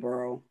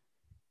cerebral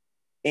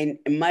and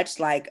much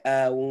like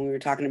when we were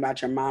talking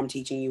about your mom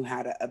teaching you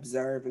how to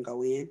observe and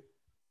go in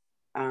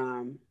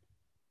um,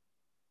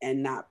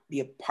 and not be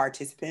a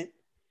participant,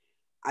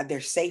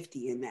 there's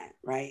safety in that,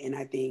 right? And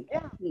I think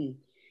Yeah.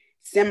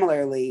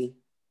 similarly,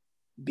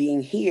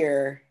 being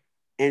here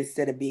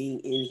instead of being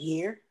in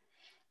here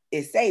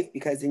is safe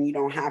because then you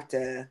don't have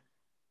to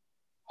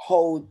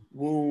hold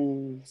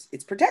wounds.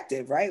 It's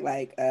protective, right?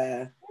 Like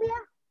Yeah.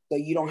 so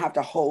you don't have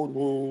to hold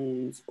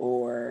wounds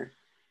or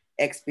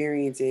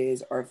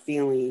experiences or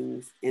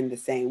feelings in the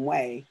same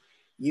way.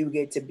 You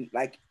get to be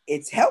like,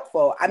 it's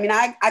helpful. I mean,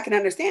 I can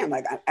understand,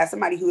 like, as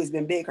somebody who has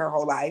been big her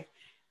whole life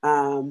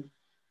um,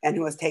 and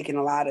who has taken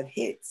a lot of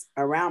hits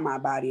around my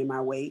body and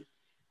my weight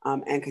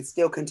and can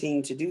still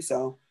continue to do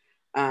so.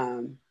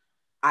 Um,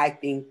 I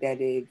think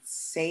that it's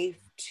safe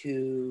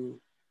to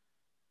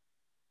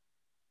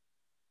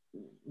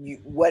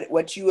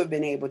what you have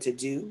been able to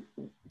do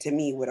to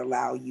me would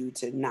allow you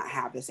to not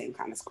have the same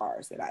kind of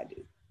scars that I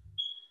do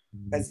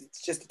because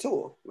it's just a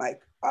tool.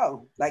 Like,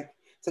 oh, like,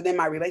 so then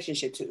my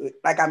relationship to it,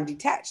 like, I'm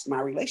detached.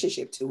 My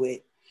relationship to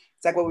it,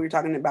 it's like what we were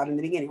talking about in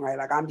the beginning, right?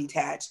 Like, I'm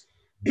detached.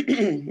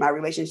 My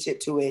relationship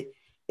to it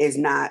is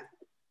not,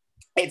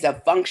 it's a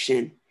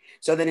function.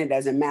 So then it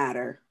doesn't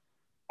matter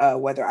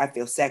whether I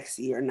feel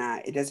sexy or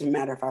not. It doesn't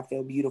matter if I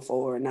feel beautiful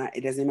or not.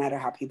 It doesn't matter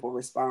how people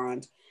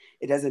respond.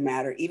 It doesn't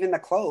matter. Even the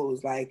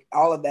clothes, like,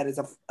 all of that is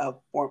a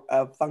form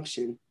of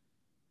function,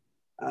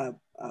 of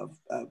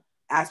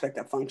aspect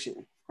of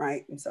function,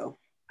 right? And so,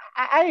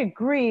 I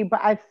agree,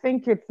 but I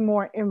think it's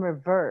more in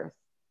reverse.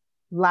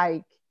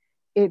 Like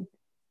it,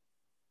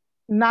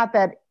 not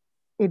that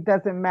it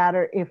doesn't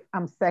matter if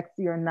I'm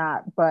sexy or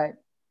not, but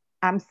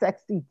I'm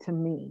sexy to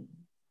me.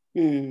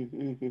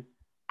 mm-hmm,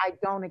 I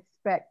don't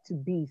expect to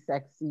be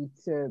sexy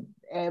to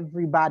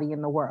everybody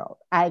in the world.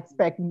 I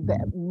expect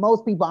that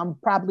most people, I'm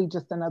probably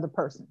just another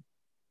person.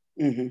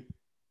 mm-hmm.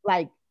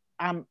 Like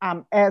I'm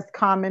as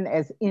common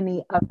as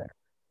any other.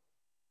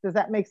 Does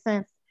that make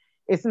sense?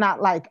 It's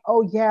not like,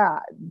 oh yeah,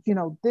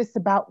 this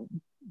about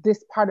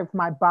this part of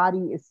my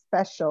body is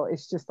special.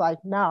 It's just like,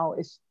 no,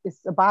 it's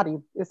a body.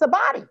 It's a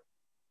body.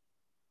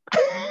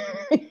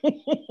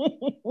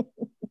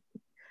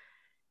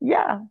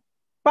 Yeah.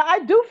 But I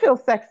do feel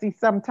sexy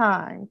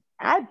sometimes.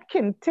 I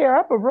can tear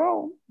up a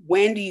room.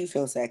 When do you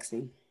feel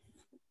sexy?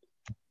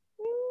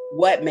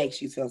 What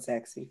makes you feel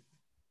sexy?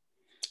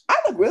 I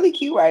look really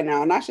cute right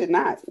now, and I should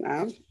not.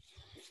 No.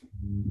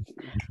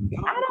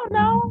 I don't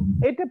know.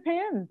 It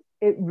depends.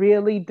 It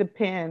really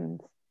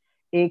depends.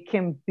 It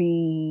can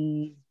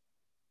be.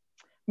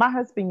 My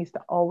husband used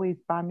to always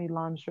buy me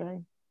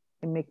lingerie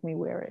and make me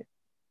wear it.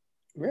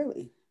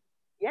 Really?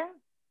 Yeah,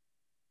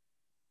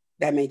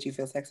 That made you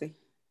feel sexy?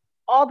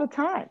 all the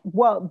time.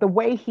 Well, the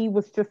way he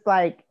was just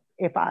like,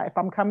 if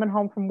I'm coming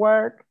home from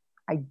work,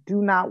 I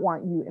do not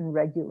want you in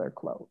regular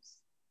clothes.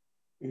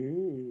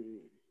 Mm.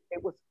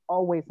 It was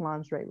always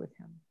lingerie with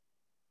him.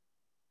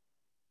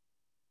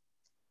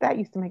 That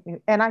used to make me,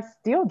 and I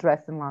still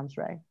dress in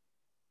lingerie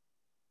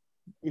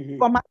Mm-hmm.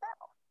 for myself.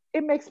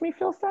 It makes me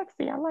feel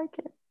sexy. I like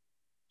it.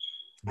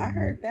 I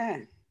heard that.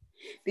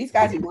 These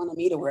guys be wanting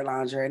me to wear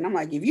lingerie, and I'm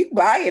like, if you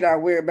buy it, I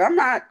wear it, but I'm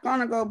not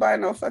gonna go buy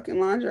no fucking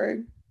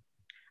lingerie.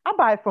 I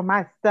buy it for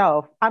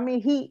myself. I mean,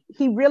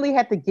 he really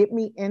had to get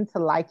me into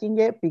liking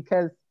it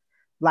because,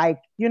 like,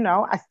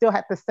 I still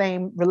had the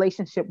same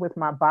relationship with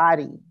my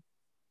body.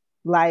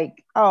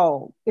 Like,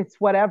 oh, it's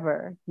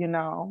whatever,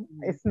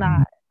 it's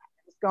not.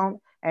 It's going.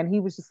 And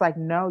he was just like,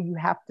 no, you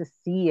have to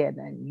see it,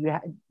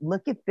 and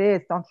look at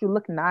this. Don't you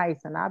look nice?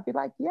 And I'd be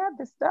like, yeah,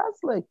 this does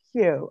look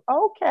cute.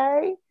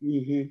 Okay,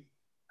 Mm-hmm.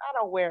 I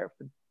don't wear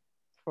it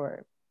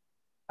for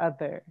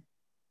other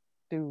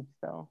dudes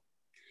though.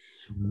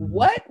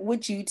 What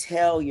would you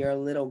tell your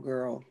little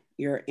girl,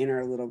 your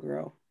inner little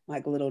girl,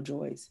 like little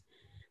joys,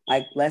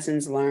 like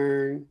lessons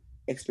learned,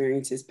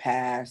 experiences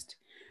past,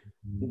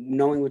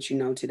 knowing what you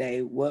know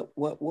today?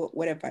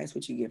 What advice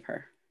would you give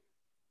her?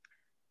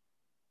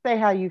 Say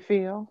how you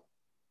feel.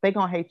 They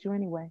gonna hate you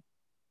anyway.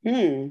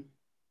 Hmm.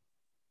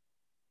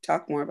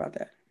 Talk more about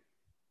that.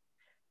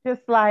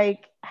 Just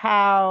like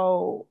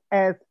how,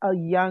 as a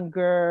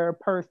younger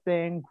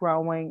person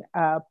growing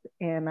up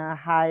in a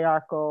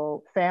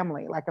hierarchical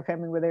family, like a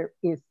family where there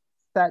is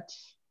such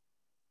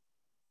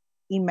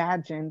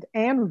imagined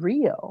and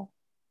real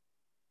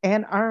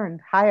and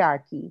earned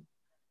hierarchy,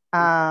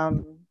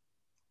 um,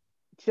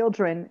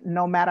 children,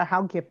 no matter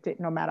how gifted,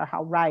 no matter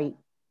how right,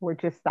 were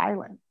just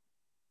silent.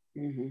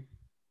 Mm-hmm.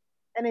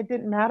 And it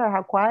didn't matter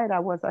how quiet I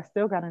was, I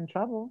still got in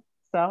trouble.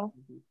 So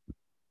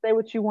say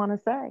what you want to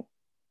say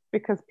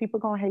because people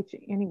gonna hate you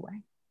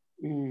anyway.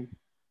 Mm.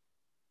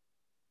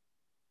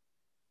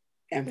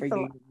 And for It's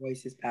you, a, your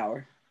voice is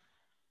power.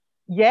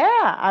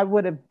 yeah, I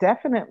would have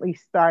definitely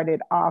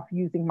started off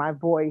using my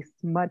voice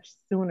much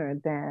sooner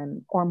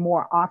than or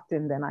more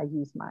often than I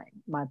use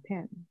my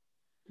pen.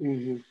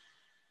 Mm-hmm.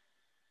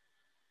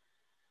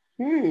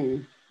 Hmm.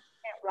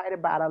 Can't write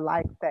about a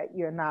life that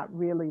you're not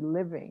really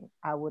living.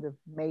 I would have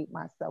made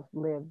myself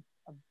live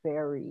a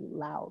very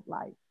loud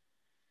life.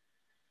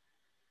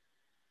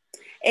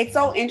 It's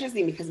so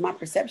interesting because my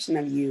perception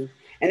of you,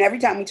 and every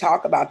time we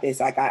talk about this,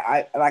 like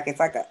I like it's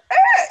like a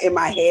in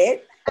my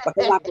head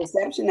because my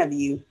perception of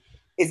you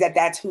is that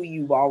that's who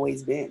you've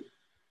always been.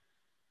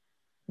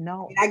 And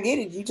No. I get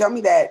it. You tell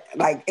me that,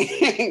 like,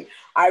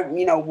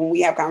 when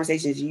we have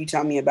conversations, you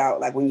tell me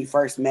about like when you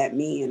first met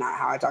me and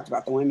how I talked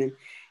about the women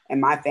and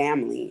my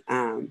family.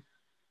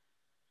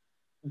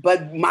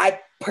 But my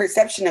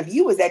perception of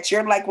you is that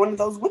you're like one of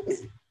those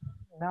women.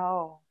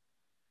 No.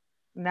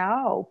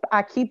 No.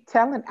 I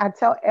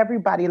tell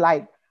everybody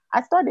like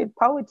I started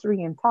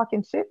poetry and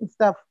talking shit and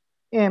stuff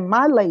in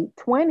my late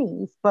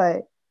 20s,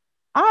 but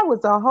I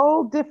was a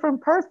whole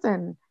different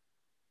person.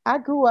 I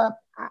grew up,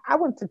 I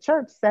went to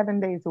church 7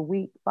 days a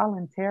week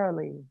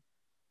voluntarily.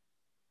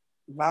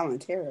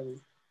 Voluntarily.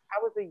 I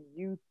was a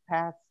youth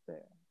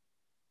pastor,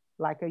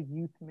 like a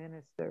youth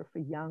minister for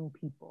young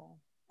people.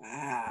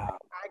 Wow.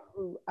 I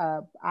grew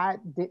up, I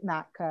did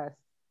not cuss,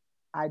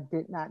 I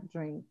did not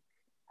drink,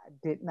 I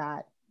did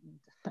not,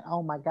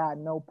 oh my God,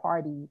 no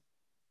parties,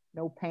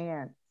 no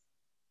pants,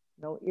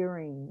 no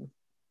earrings.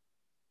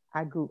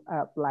 I grew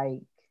up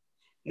like,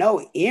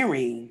 No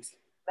earrings.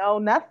 no,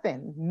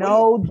 nothing, What are you,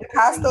 no jewelry.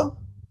 Pentecostal?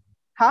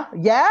 Huh?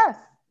 Yes.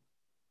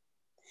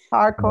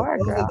 Hardcore,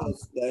 Those are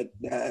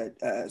girl.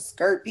 the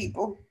skirt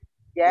people.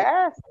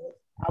 Yes.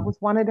 I was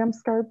one of them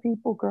skirt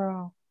people,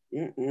 girl.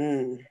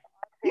 Mm-mm.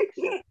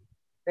 Pictures.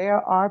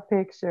 There are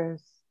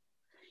pictures.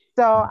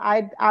 So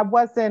I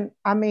wasn't,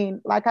 I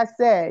mean, like I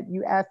said,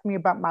 you asked me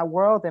about my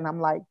world, and I'm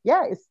like,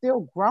 yeah, it's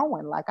still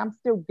growing. Like I'm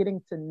still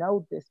getting to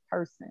know this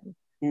person,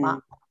 my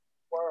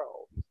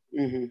world.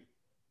 Mm-hmm.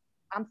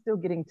 I'm still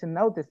getting to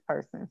know this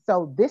person.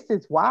 So this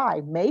is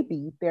why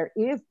maybe there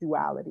is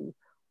duality,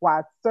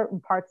 why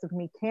certain parts of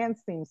me can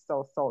seem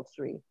so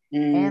sultry.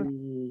 And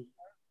Mm.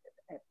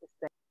 at the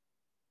same,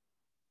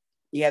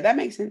 Yeah, that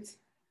makes sense.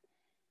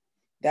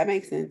 That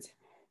makes sense.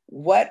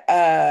 What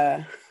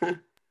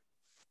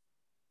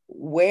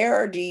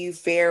where do you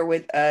fare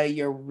with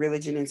your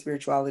religion and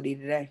spirituality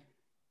today?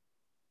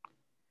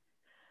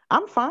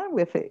 I'm fine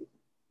with it.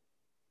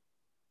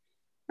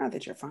 Not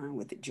that you're fine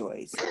with it,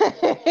 Joyce. Get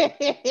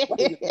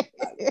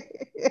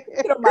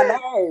on my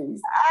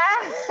nerves.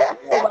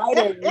 You're a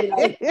writer. You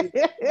like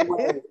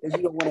words because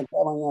you don't want to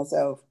tell on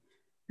yourself.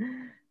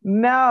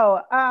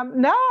 No,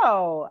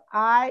 no.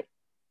 I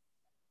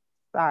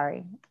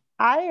sorry.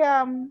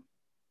 I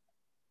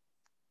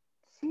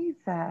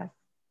Jesus.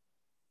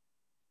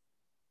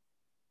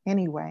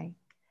 Anyway,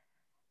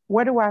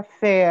 where do I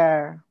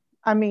fare?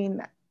 I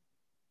mean,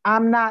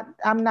 I'm not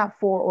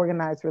for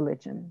organized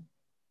religion.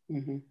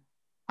 Mm-hmm.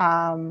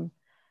 Um,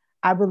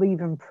 I believe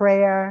in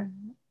prayer.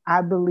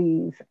 I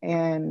believe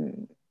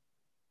in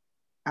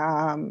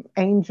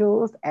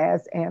angels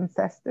as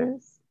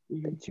ancestors.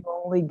 Mm-hmm. That you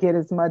only get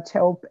as much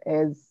help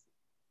as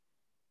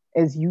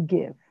you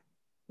give.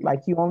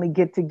 Like you only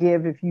get to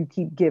give if you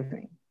keep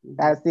giving. Mm-hmm.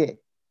 That's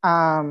it.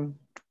 Um,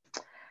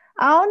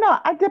 I don't know.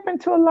 I dip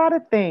into a lot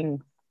of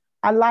things.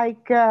 I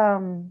like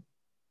um,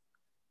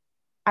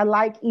 I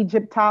like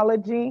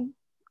Egyptology.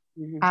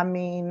 Mm-hmm. I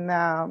mean,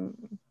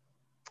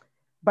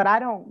 but I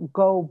don't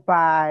go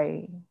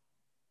by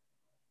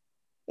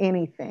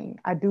anything.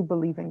 I do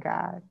believe in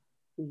God.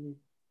 Mm-hmm.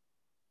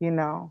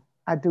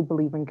 I do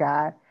believe in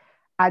God.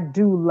 I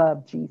do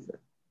love Jesus.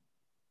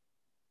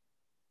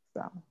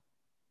 So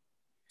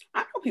I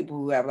know people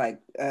who have like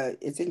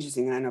it's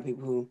interesting. I know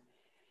people who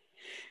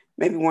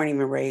maybe weren't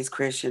even raised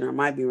Christian or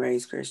might be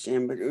raised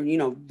Christian, but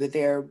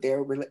that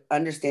their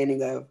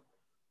understanding of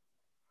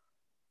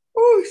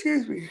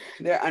excuse me,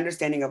 their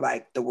understanding of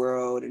like the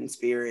world and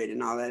spirit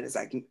and all that is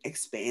like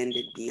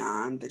expanded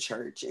beyond the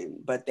church,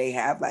 and but they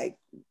have like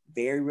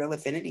very real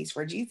affinities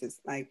for Jesus.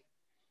 Like,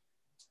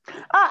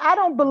 I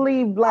don't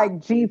believe like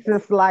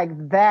Jesus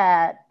like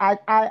that.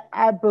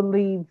 I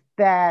believe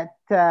that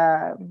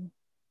I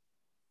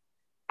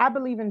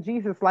believe in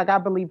Jesus like I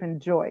believe in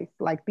Joyce.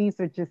 Like these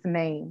are just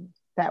names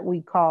that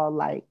we call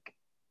like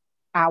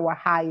our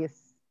highest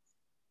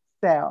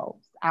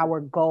selves, our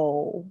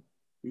goal.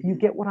 You mhm.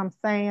 get what I'm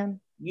saying?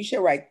 You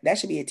should write that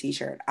should be a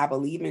T-shirt. I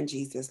believe in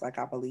Jesus like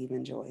I believe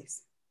in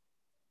Joyce.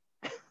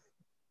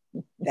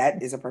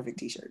 That is a perfect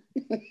T-shirt.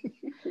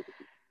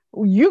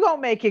 You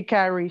gonna make it,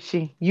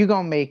 Kyrishi. You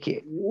gonna make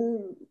it.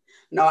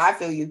 No, I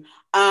feel you.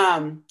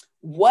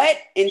 What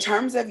in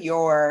terms of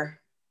your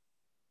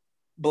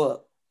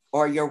book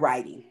or your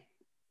writing,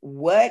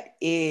 what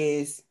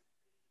is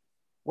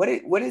what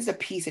is a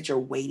piece that you're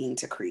waiting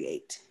to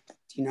create?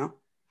 Do you know?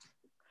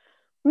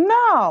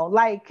 No,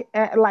 like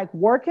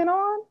working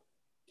on.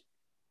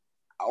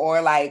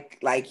 Or like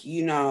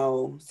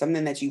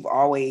something that you've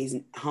always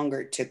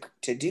hungered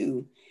to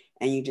do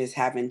and you just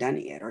haven't done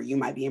it yet, or you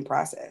might be in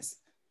process.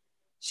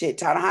 Shit,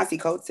 Ta-Nehisi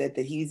Coates said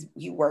that he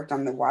worked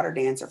on The Water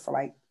Dancer for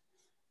like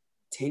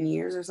 10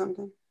 years or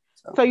something.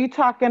 So So you're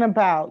talking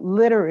about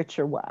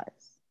literature wise.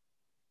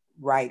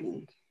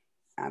 writing,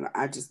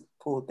 I just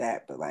pulled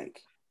that, but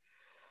like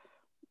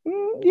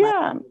my,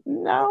 Yeah, my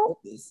no,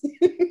 goodness.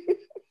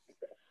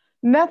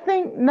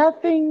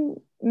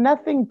 nothing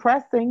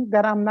pressing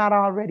that I'm not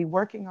already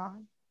working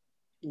on,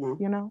 No.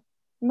 you know?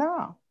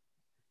 No,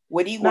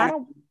 What do you no,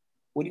 want to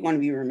what do you want to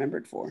be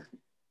remembered for?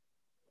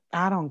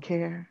 I don't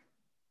care.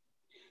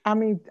 I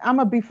mean, I'm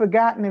gonna be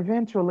forgotten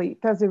eventually.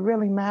 Does it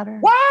really matter?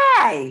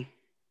 Why?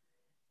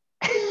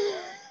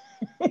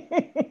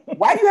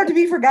 Why do you have to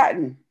be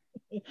forgotten?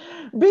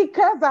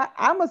 Because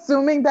I'm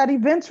assuming that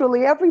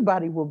eventually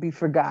everybody will be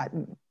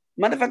forgotten.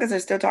 Motherfuckers are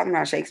still talking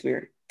about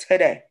Shakespeare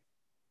today.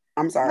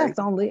 I'm sorry. That's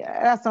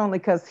only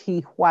because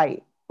he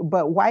white.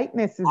 But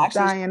whiteness is Actually,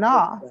 dying Shakespeare was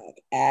off.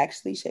 black.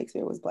 Actually,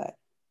 Shakespeare was black.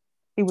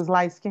 He was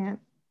light skinned.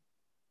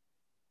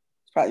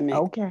 It's probably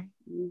mixed. Okay.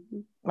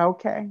 Mm-hmm.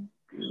 Okay.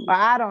 Mm-hmm. Well,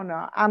 I don't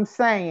know. I'm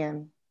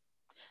saying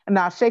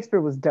now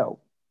Shakespeare was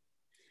dope.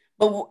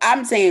 But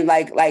I'm saying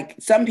like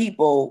some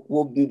people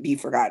will be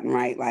forgotten,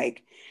 right?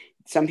 Like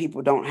some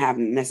people don't have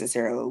they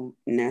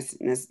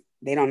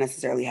don't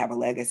necessarily have a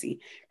legacy,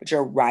 but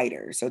you're a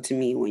writer. So to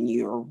me, when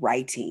you're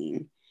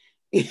writing,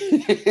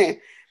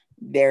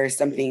 there's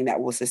something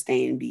that will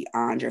sustain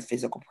beyond your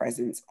physical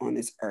presence on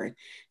this earth.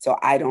 So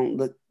I don't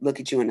look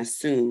at you and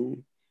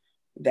assume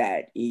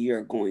that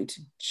you're going to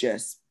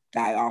just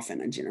die off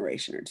in a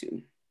generation or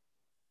two.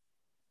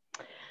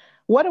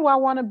 What do I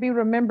want to be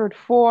remembered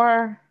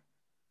for?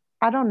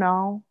 I don't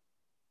know.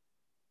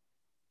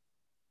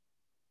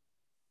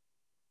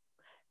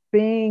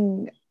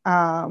 Being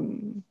a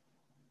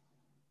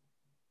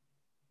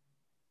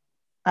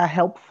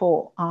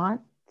helpful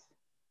aunt.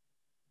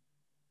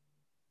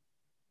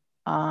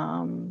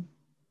 Um,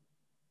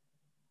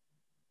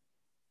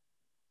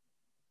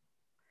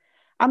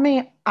 I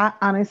mean, I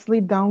honestly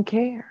don't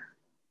care.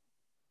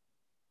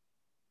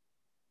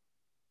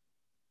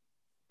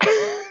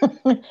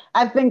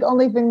 I think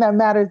only thing that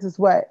matters is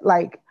what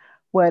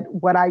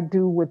I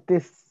do with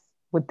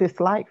this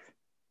life.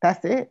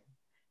 That's it.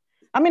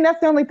 I mean, that's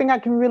the only thing I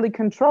can really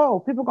control.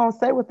 People gonna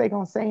say what they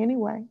gonna say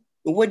anyway.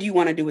 But what do you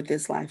want to do with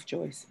this life,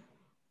 Joyce?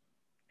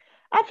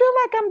 I feel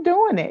like I'm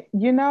doing it.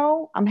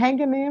 I'm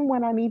hanging in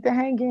when I need to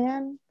hang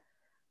in.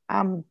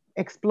 I'm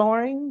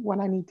exploring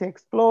when I need to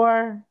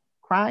explore,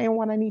 crying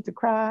when I need to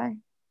cry,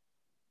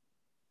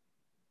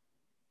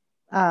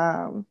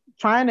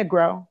 trying to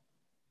grow.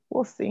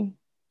 We'll see.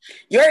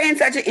 You're in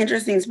such an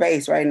interesting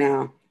space right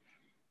now.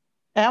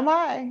 Am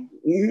I?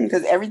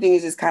 Because everything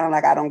is just kind of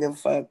like I don't give a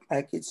fuck.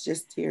 Like it's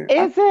just here.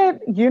 Is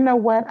it? You know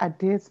what? I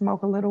did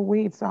smoke a little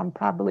weed, so I'm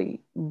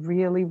probably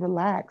really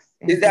relaxed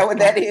Is and that just what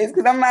that like, is?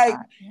 Because I'm like,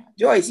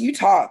 Joyce, you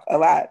talk a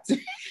lot.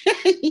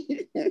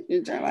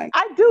 Like,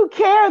 I do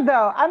care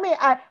though. I mean,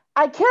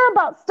 I care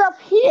about stuff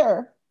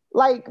here.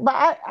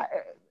 But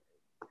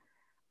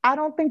I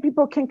don't think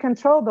people can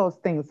control those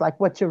things like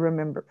what you're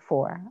remembered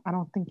for. I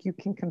don't think you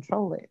can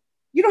control it.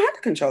 you don't have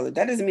to control it.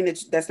 That doesn't mean that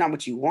that's not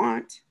what you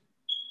want.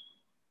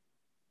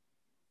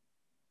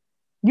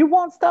 You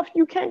want stuff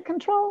you can't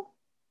control?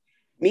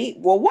 Me,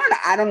 well, one,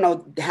 I don't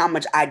know how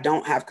much I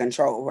don't have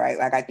control, right?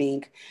 Like, I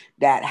think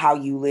that how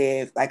you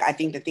live, like, I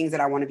think the things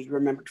that I want to be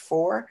remembered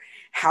for,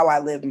 how I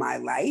live my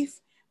life.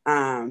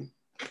 Um,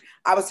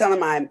 I was telling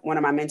one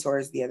of my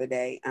mentors the other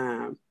day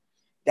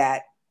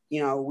that,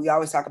 we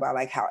always talk about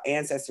like how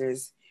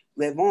ancestors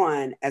live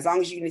on. As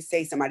long as you can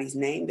say somebody's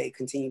name, they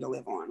continue to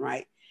live on,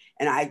 right?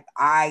 And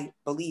I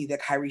believe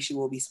that Kairishi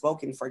will be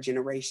spoken for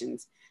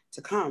generations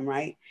to come,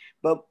 right?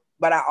 But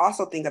I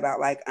also think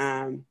about like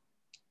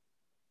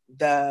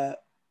the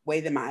way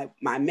that my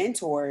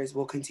mentors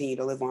will continue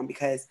to live on,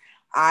 because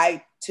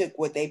I took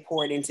what they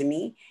poured into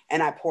me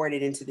and I poured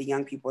it into the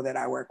young people that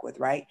I work with,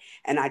 right?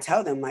 And I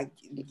tell them like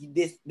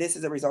this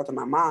is a result of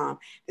my mom.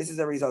 This is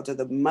a result of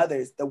the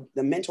mothers, the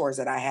mentors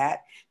that I had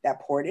that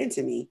poured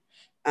into me.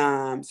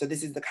 So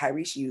this is the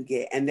Kairishi you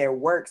get, and their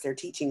works, their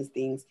teachings,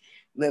 things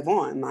live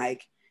on.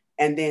 Like,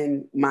 and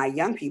then my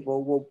young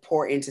people will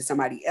pour into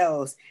somebody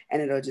else,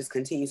 and it'll just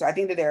continue. So I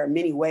think that there are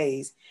many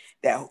ways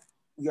that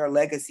your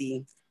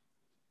legacy,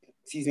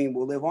 excuse me,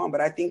 will live on.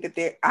 But I think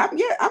that I'm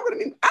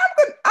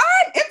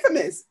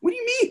infamous. What do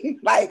you mean?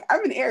 Like,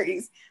 I'm an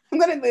Aries. I'm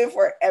gonna live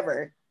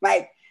forever.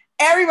 Like,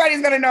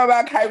 everybody's gonna know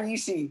about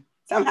Kairishi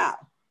somehow.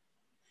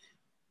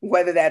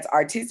 Whether that's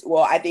artistic,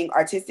 well, I think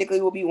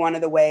artistically will be one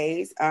of the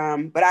ways.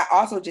 But I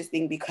also just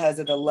think because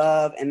of the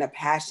love and the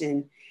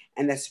passion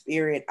and the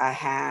spirit I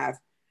have,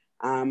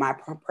 my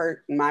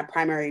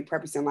primary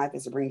purpose in life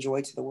is to bring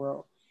joy to the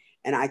world.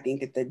 And I think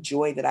that the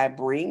joy that I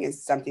bring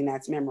is something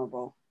that's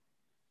memorable.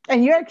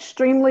 And you're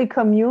extremely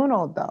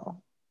communal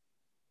though.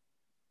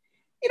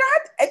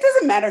 It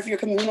doesn't matter if you're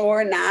communal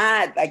or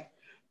not. Like,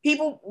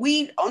 People,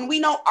 we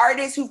know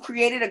artists who've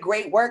created a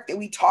great work that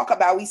we talk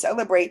about, we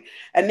celebrate,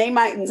 and they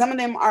might, and some of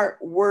them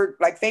were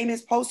like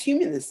famous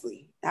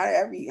posthumously,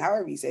 however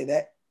you say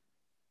that,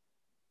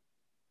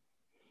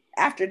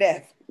 after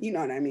death. You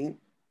know what I mean?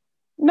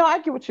 No, I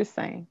get what you're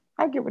saying.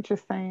 I get what you're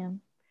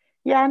saying.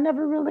 Yeah,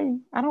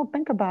 I don't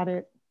think about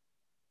it.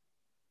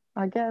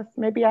 I guess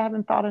maybe I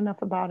haven't thought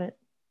enough about it.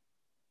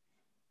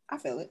 I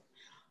feel it.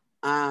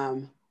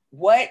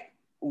 What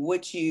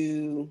would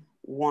you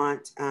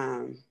want?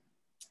 I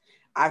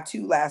have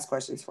two last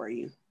questions for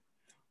you.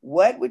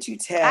 What would you I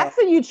tell?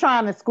 see you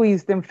trying to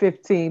squeeze them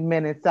 15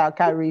 minutes out,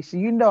 Kyrisha.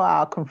 You know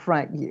I'll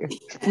confront you.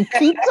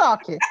 Keep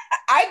talking.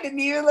 I didn't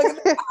even look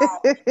at the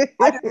time.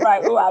 I just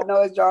like, oh, I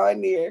know it's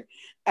drawing near.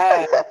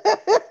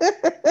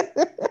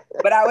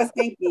 But I was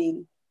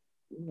thinking,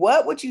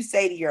 what would you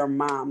say to your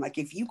mom? Like,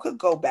 if you could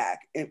go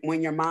back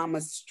when your mom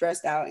was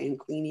stressed out and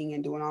cleaning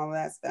and doing all of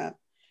that stuff,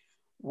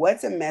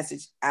 what's a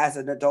message as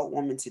an adult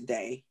woman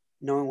today,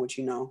 knowing what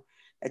you know,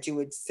 that you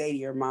would say to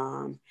your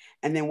mom?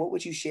 And then what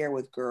would you share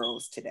with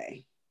girls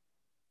today?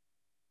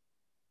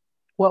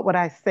 What would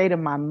I say to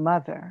my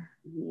mother?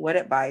 What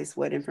advice,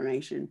 what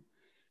information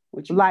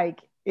would you?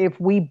 Like, if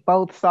we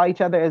both saw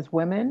each other as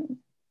women,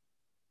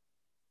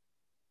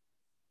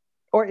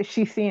 or is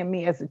she seeing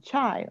me as a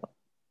child?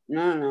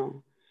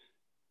 No.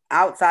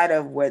 Outside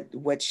of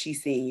what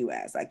she's seeing you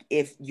as, like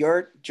if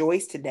your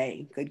Joyce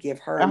today could give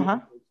her a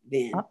message,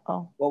 then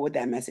what would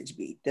that message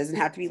be? Doesn't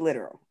have to be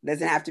literal.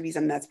 Doesn't have to be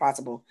something that's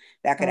possible.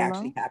 That could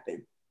actually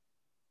happen.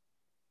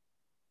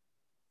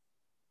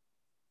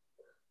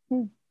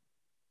 Does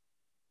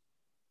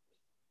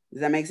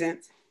that make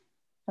sense?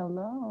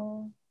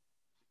 Hello.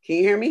 Can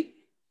you hear me?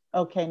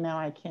 Okay, now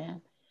I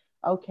can.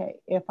 Okay,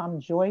 if I'm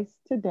Joyce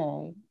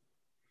today.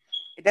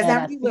 It doesn't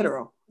have to be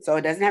literal. So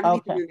it doesn't have to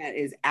be something that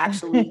is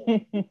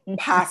actually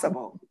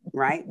possible,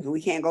 right? We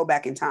can't go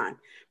back in time.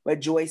 But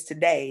Joyce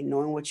today,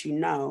 knowing what you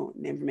know,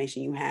 the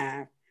information you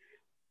have,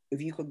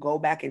 if you could go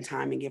back in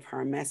time and give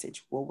her a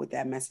message, what would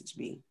that message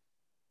be?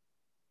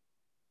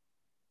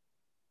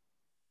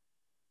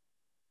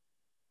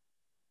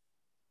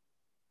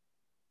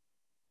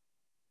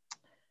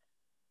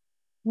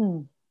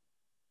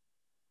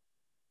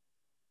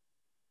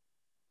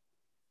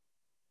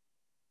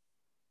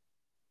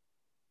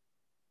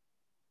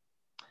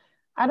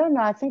 I don't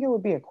know. I think it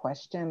would be a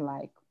question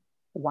like,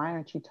 why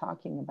aren't you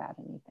talking about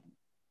anything?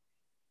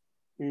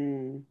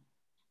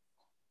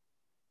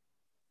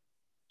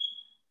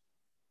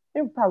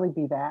 It would probably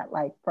be that,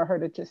 like for her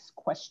to just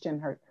question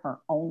her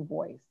own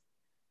voice.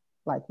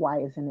 Like, why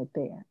isn't it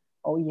there?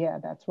 Oh, yeah,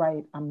 that's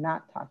right. I'm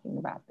not talking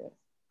about this.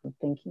 I'm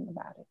thinking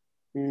about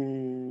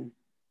it.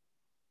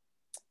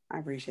 I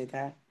appreciate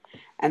that.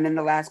 And then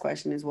the last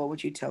question is, what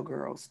would you tell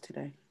girls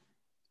today?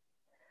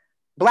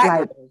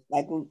 Black girls,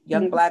 like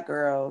young Black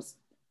girls,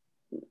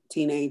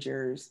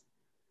 teenagers,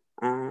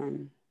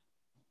 dealing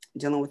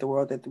with the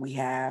world that we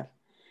have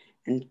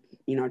and,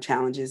 you know,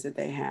 challenges that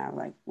they have.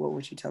 Like, what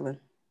would you tell them?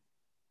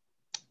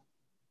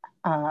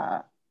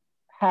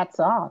 Hats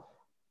off.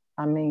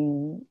 I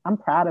mean, I'm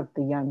proud of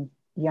the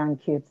young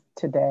kids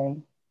today.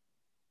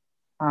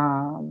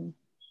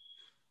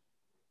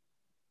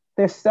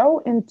 They're so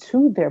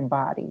into their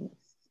bodies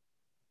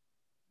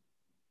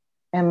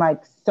and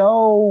like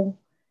so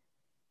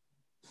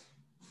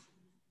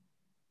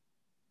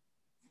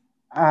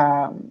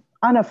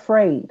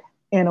unafraid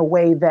in a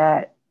way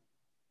that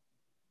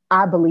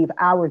I believe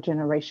our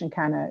generation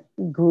kind of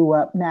grew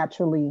up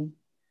naturally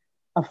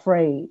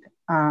afraid.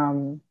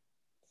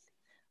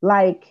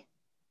 Like,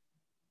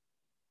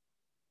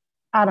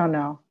 I don't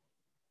know.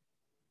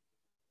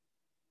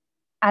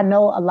 I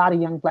know a lot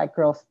of young Black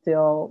girls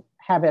still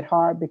have it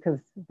hard because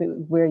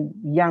we're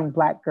young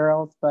Black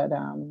girls, but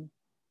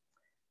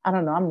I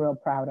don't know. I'm real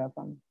proud of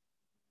them.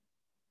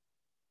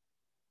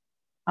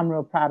 I'm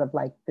real proud of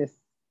like this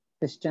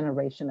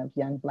generation of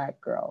young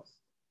Black girls.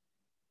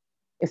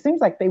 It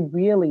seems like they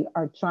really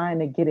are trying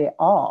to get it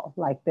all.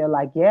 Like they're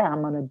like, yeah,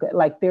 I'm gonna go.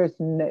 Like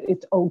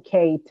it's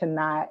okay to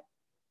not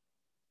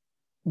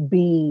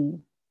be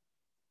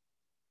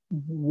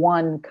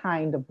one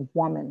kind of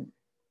woman.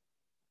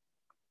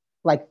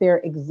 Like they're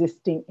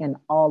existing in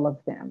all of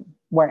them.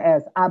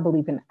 Whereas I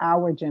believe in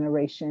our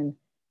generation,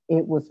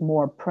 it was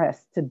more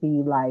pressed to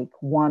be like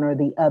one or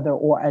the other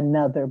or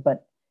another,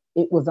 but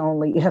it was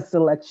only a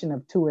selection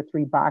of 2 or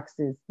 3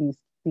 boxes.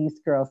 These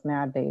girls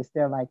nowadays,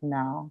 they're like,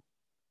 no,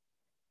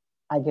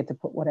 I get to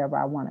put whatever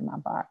I want in my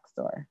box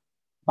or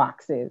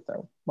boxes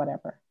or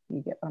whatever.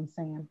 You get what I'm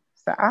saying?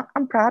 So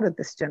I'm proud of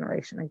this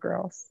generation of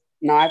girls.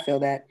 No, I feel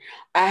that.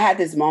 I had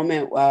this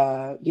moment,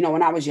 you know,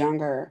 when I was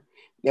younger,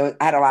 I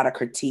had a lot of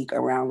critique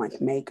around like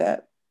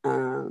makeup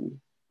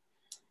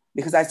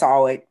because I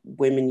saw it,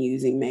 women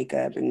using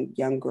makeup and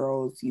young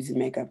girls using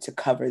makeup to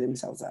cover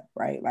themselves up,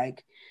 right?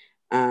 Like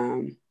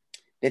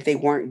that they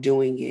weren't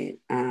doing it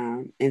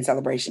in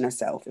celebration of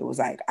self. It was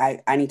like,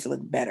 I need to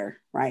look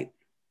better, right?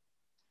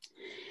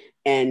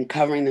 And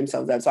covering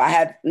themselves up. So I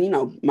had, you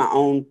know, my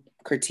own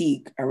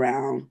critique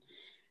around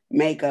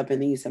makeup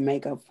and the use of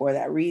makeup for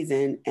that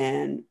reason.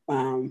 And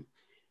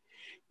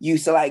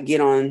used to like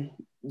get on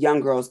young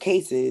girls'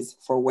 cases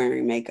for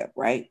wearing makeup,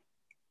 right?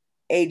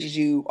 Ages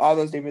you, all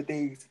those different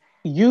things.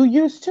 You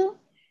used to?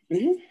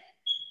 Mm-hmm.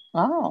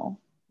 Oh.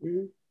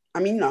 Mm-hmm. I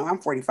mean, no, I'm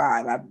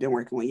 45. I've been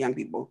working with young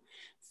people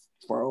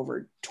for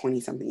over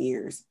 20 something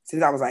years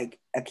since I was like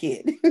a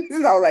kid.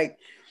 Since I was like,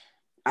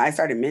 I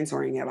started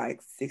mentoring at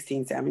like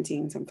 16,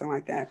 17, something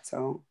like that.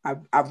 So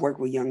I've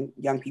worked with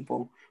young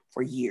people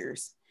for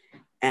years.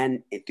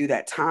 And through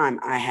that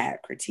time, I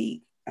had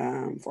critique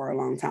for a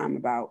long time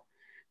about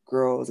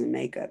girls and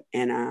makeup.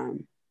 And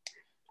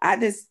I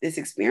had this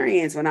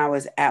experience when I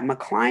was at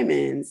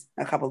McClymonds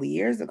a couple of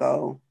years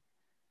ago,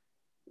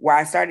 where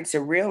I started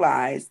to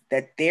realize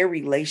that their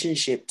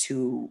relationship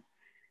to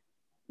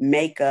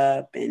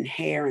makeup and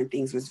hair and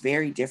things was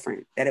very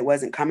different. That it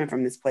wasn't coming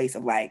from this place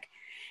of like,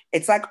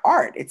 it's like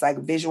art. It's like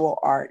visual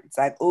art. It's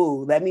like,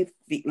 ooh, let me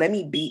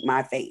beat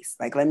my face.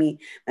 Like, let me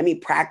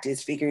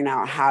practice figuring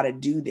out how to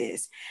do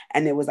this.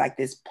 And there was like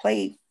this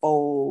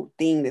playful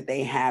thing that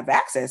they have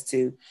access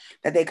to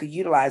that they could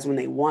utilize when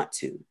they want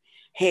to.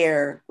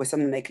 Hair was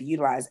something they could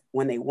utilize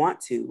when they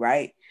want to,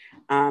 right?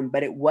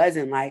 But it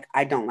wasn't like,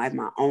 I don't like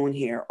my own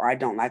hair, or I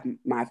don't like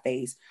my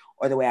face,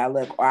 or the way I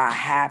look, or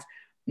I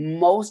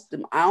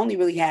only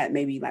really had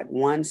maybe like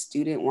one,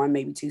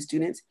 maybe two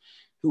students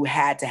who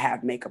had to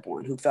have makeup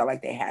on, who felt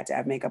like they had to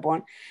have makeup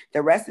on.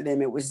 The rest of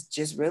them, it was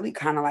just really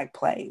kind of like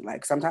play.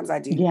 Like sometimes I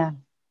do, Yeah.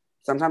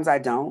 sometimes I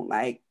don't.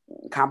 Like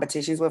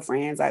competitions with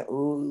friends, like,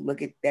 ooh,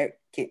 look at that.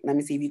 Let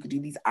me see if you could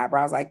do these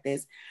eyebrows like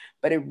this.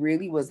 But it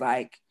really was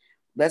like,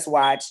 let's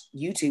watch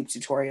YouTube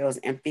tutorials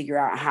and figure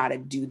out how to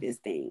do this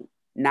thing.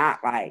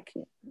 Not like.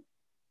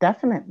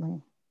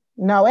 Definitely.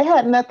 No, it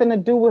had nothing to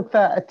do with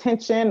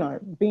attention or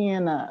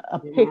being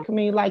a pick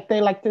me, like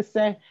they like to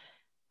say.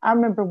 I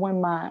remember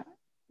when my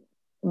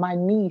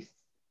niece,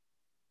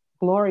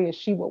 Gloria,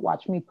 she would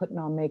watch me putting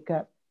on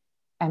makeup,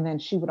 and then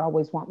she would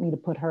always want me to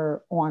put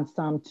her on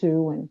some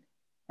too.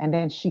 And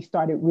then she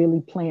started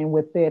really playing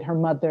with it.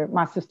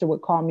 My sister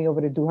would call me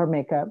over to do her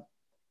makeup,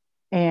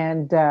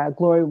 and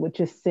Gloria would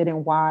just sit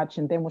and watch.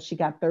 And then when she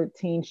got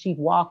 13, she'd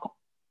walk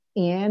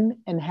in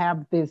and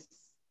have this,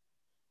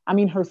 I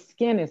mean, her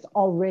skin is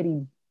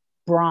already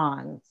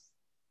bronze.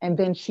 And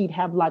then she'd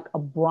have like a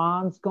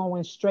bronze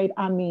going straight.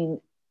 I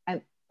mean,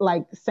 and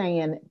like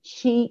saying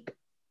cheek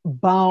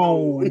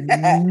bone.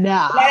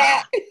 Nah.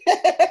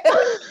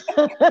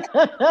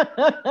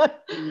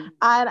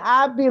 And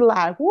I'd be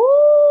like,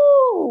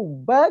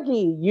 woo,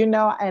 buggy,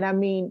 And I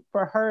mean,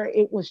 for her,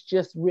 it was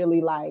just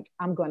really like,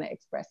 I'm going to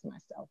express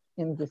myself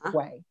in this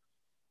way.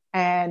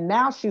 And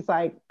now she's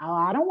like, oh,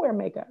 I don't wear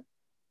makeup.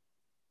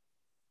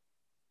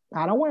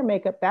 I don't wear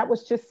makeup. That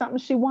was just something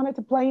she wanted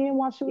to play in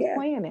while she was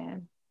playing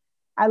in.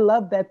 I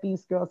love that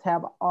these girls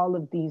have all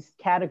of these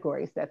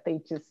categories that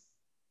they just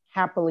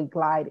happily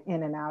glide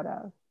in and out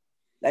of.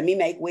 Let me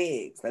make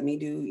wigs. Let me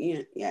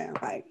do,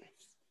 like,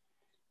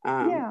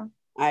 I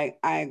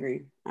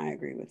agree. I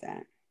agree with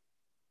that.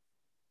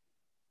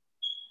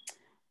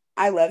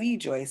 I love you,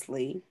 Joyce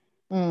Lee.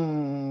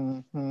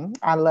 Mm-hmm.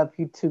 I love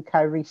you too,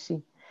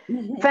 Kairishi.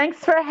 Mm-hmm. Thanks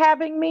for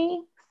having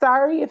me.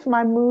 Sorry if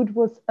my mood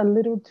was a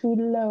little too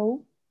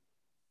low.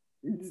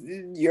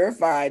 You're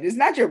fine. It's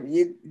not you're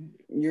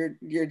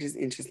just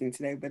interesting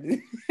today, but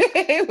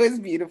it was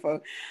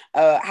beautiful.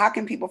 How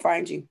can people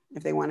find you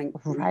if they want to?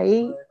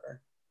 Right.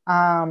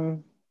 I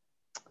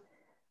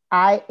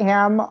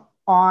am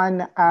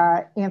on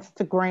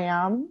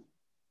Instagram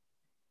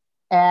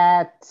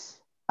at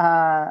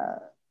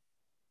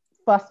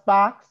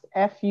Fussbox,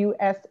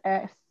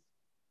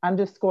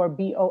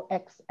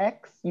 FUSS_BOXX.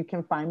 You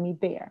can find me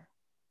there.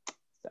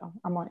 So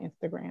I'm on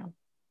Instagram.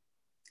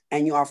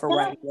 And you offer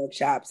writing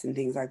workshops and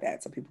things like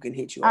that, so people can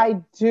hit you up.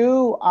 I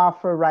do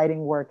offer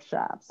writing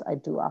workshops.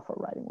 And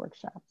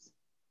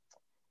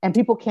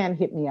people can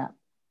hit me up.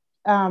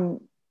 I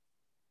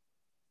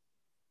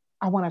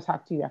want to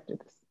talk to you after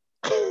this.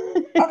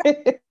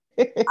 Okay.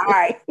 All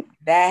right.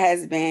 That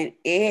has been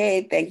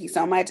it. Thank you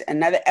so much.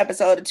 Another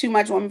episode of Too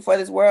Much Woman for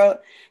This World.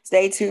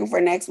 Stay tuned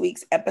for next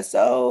week's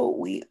episode.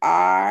 We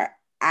are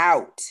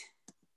out.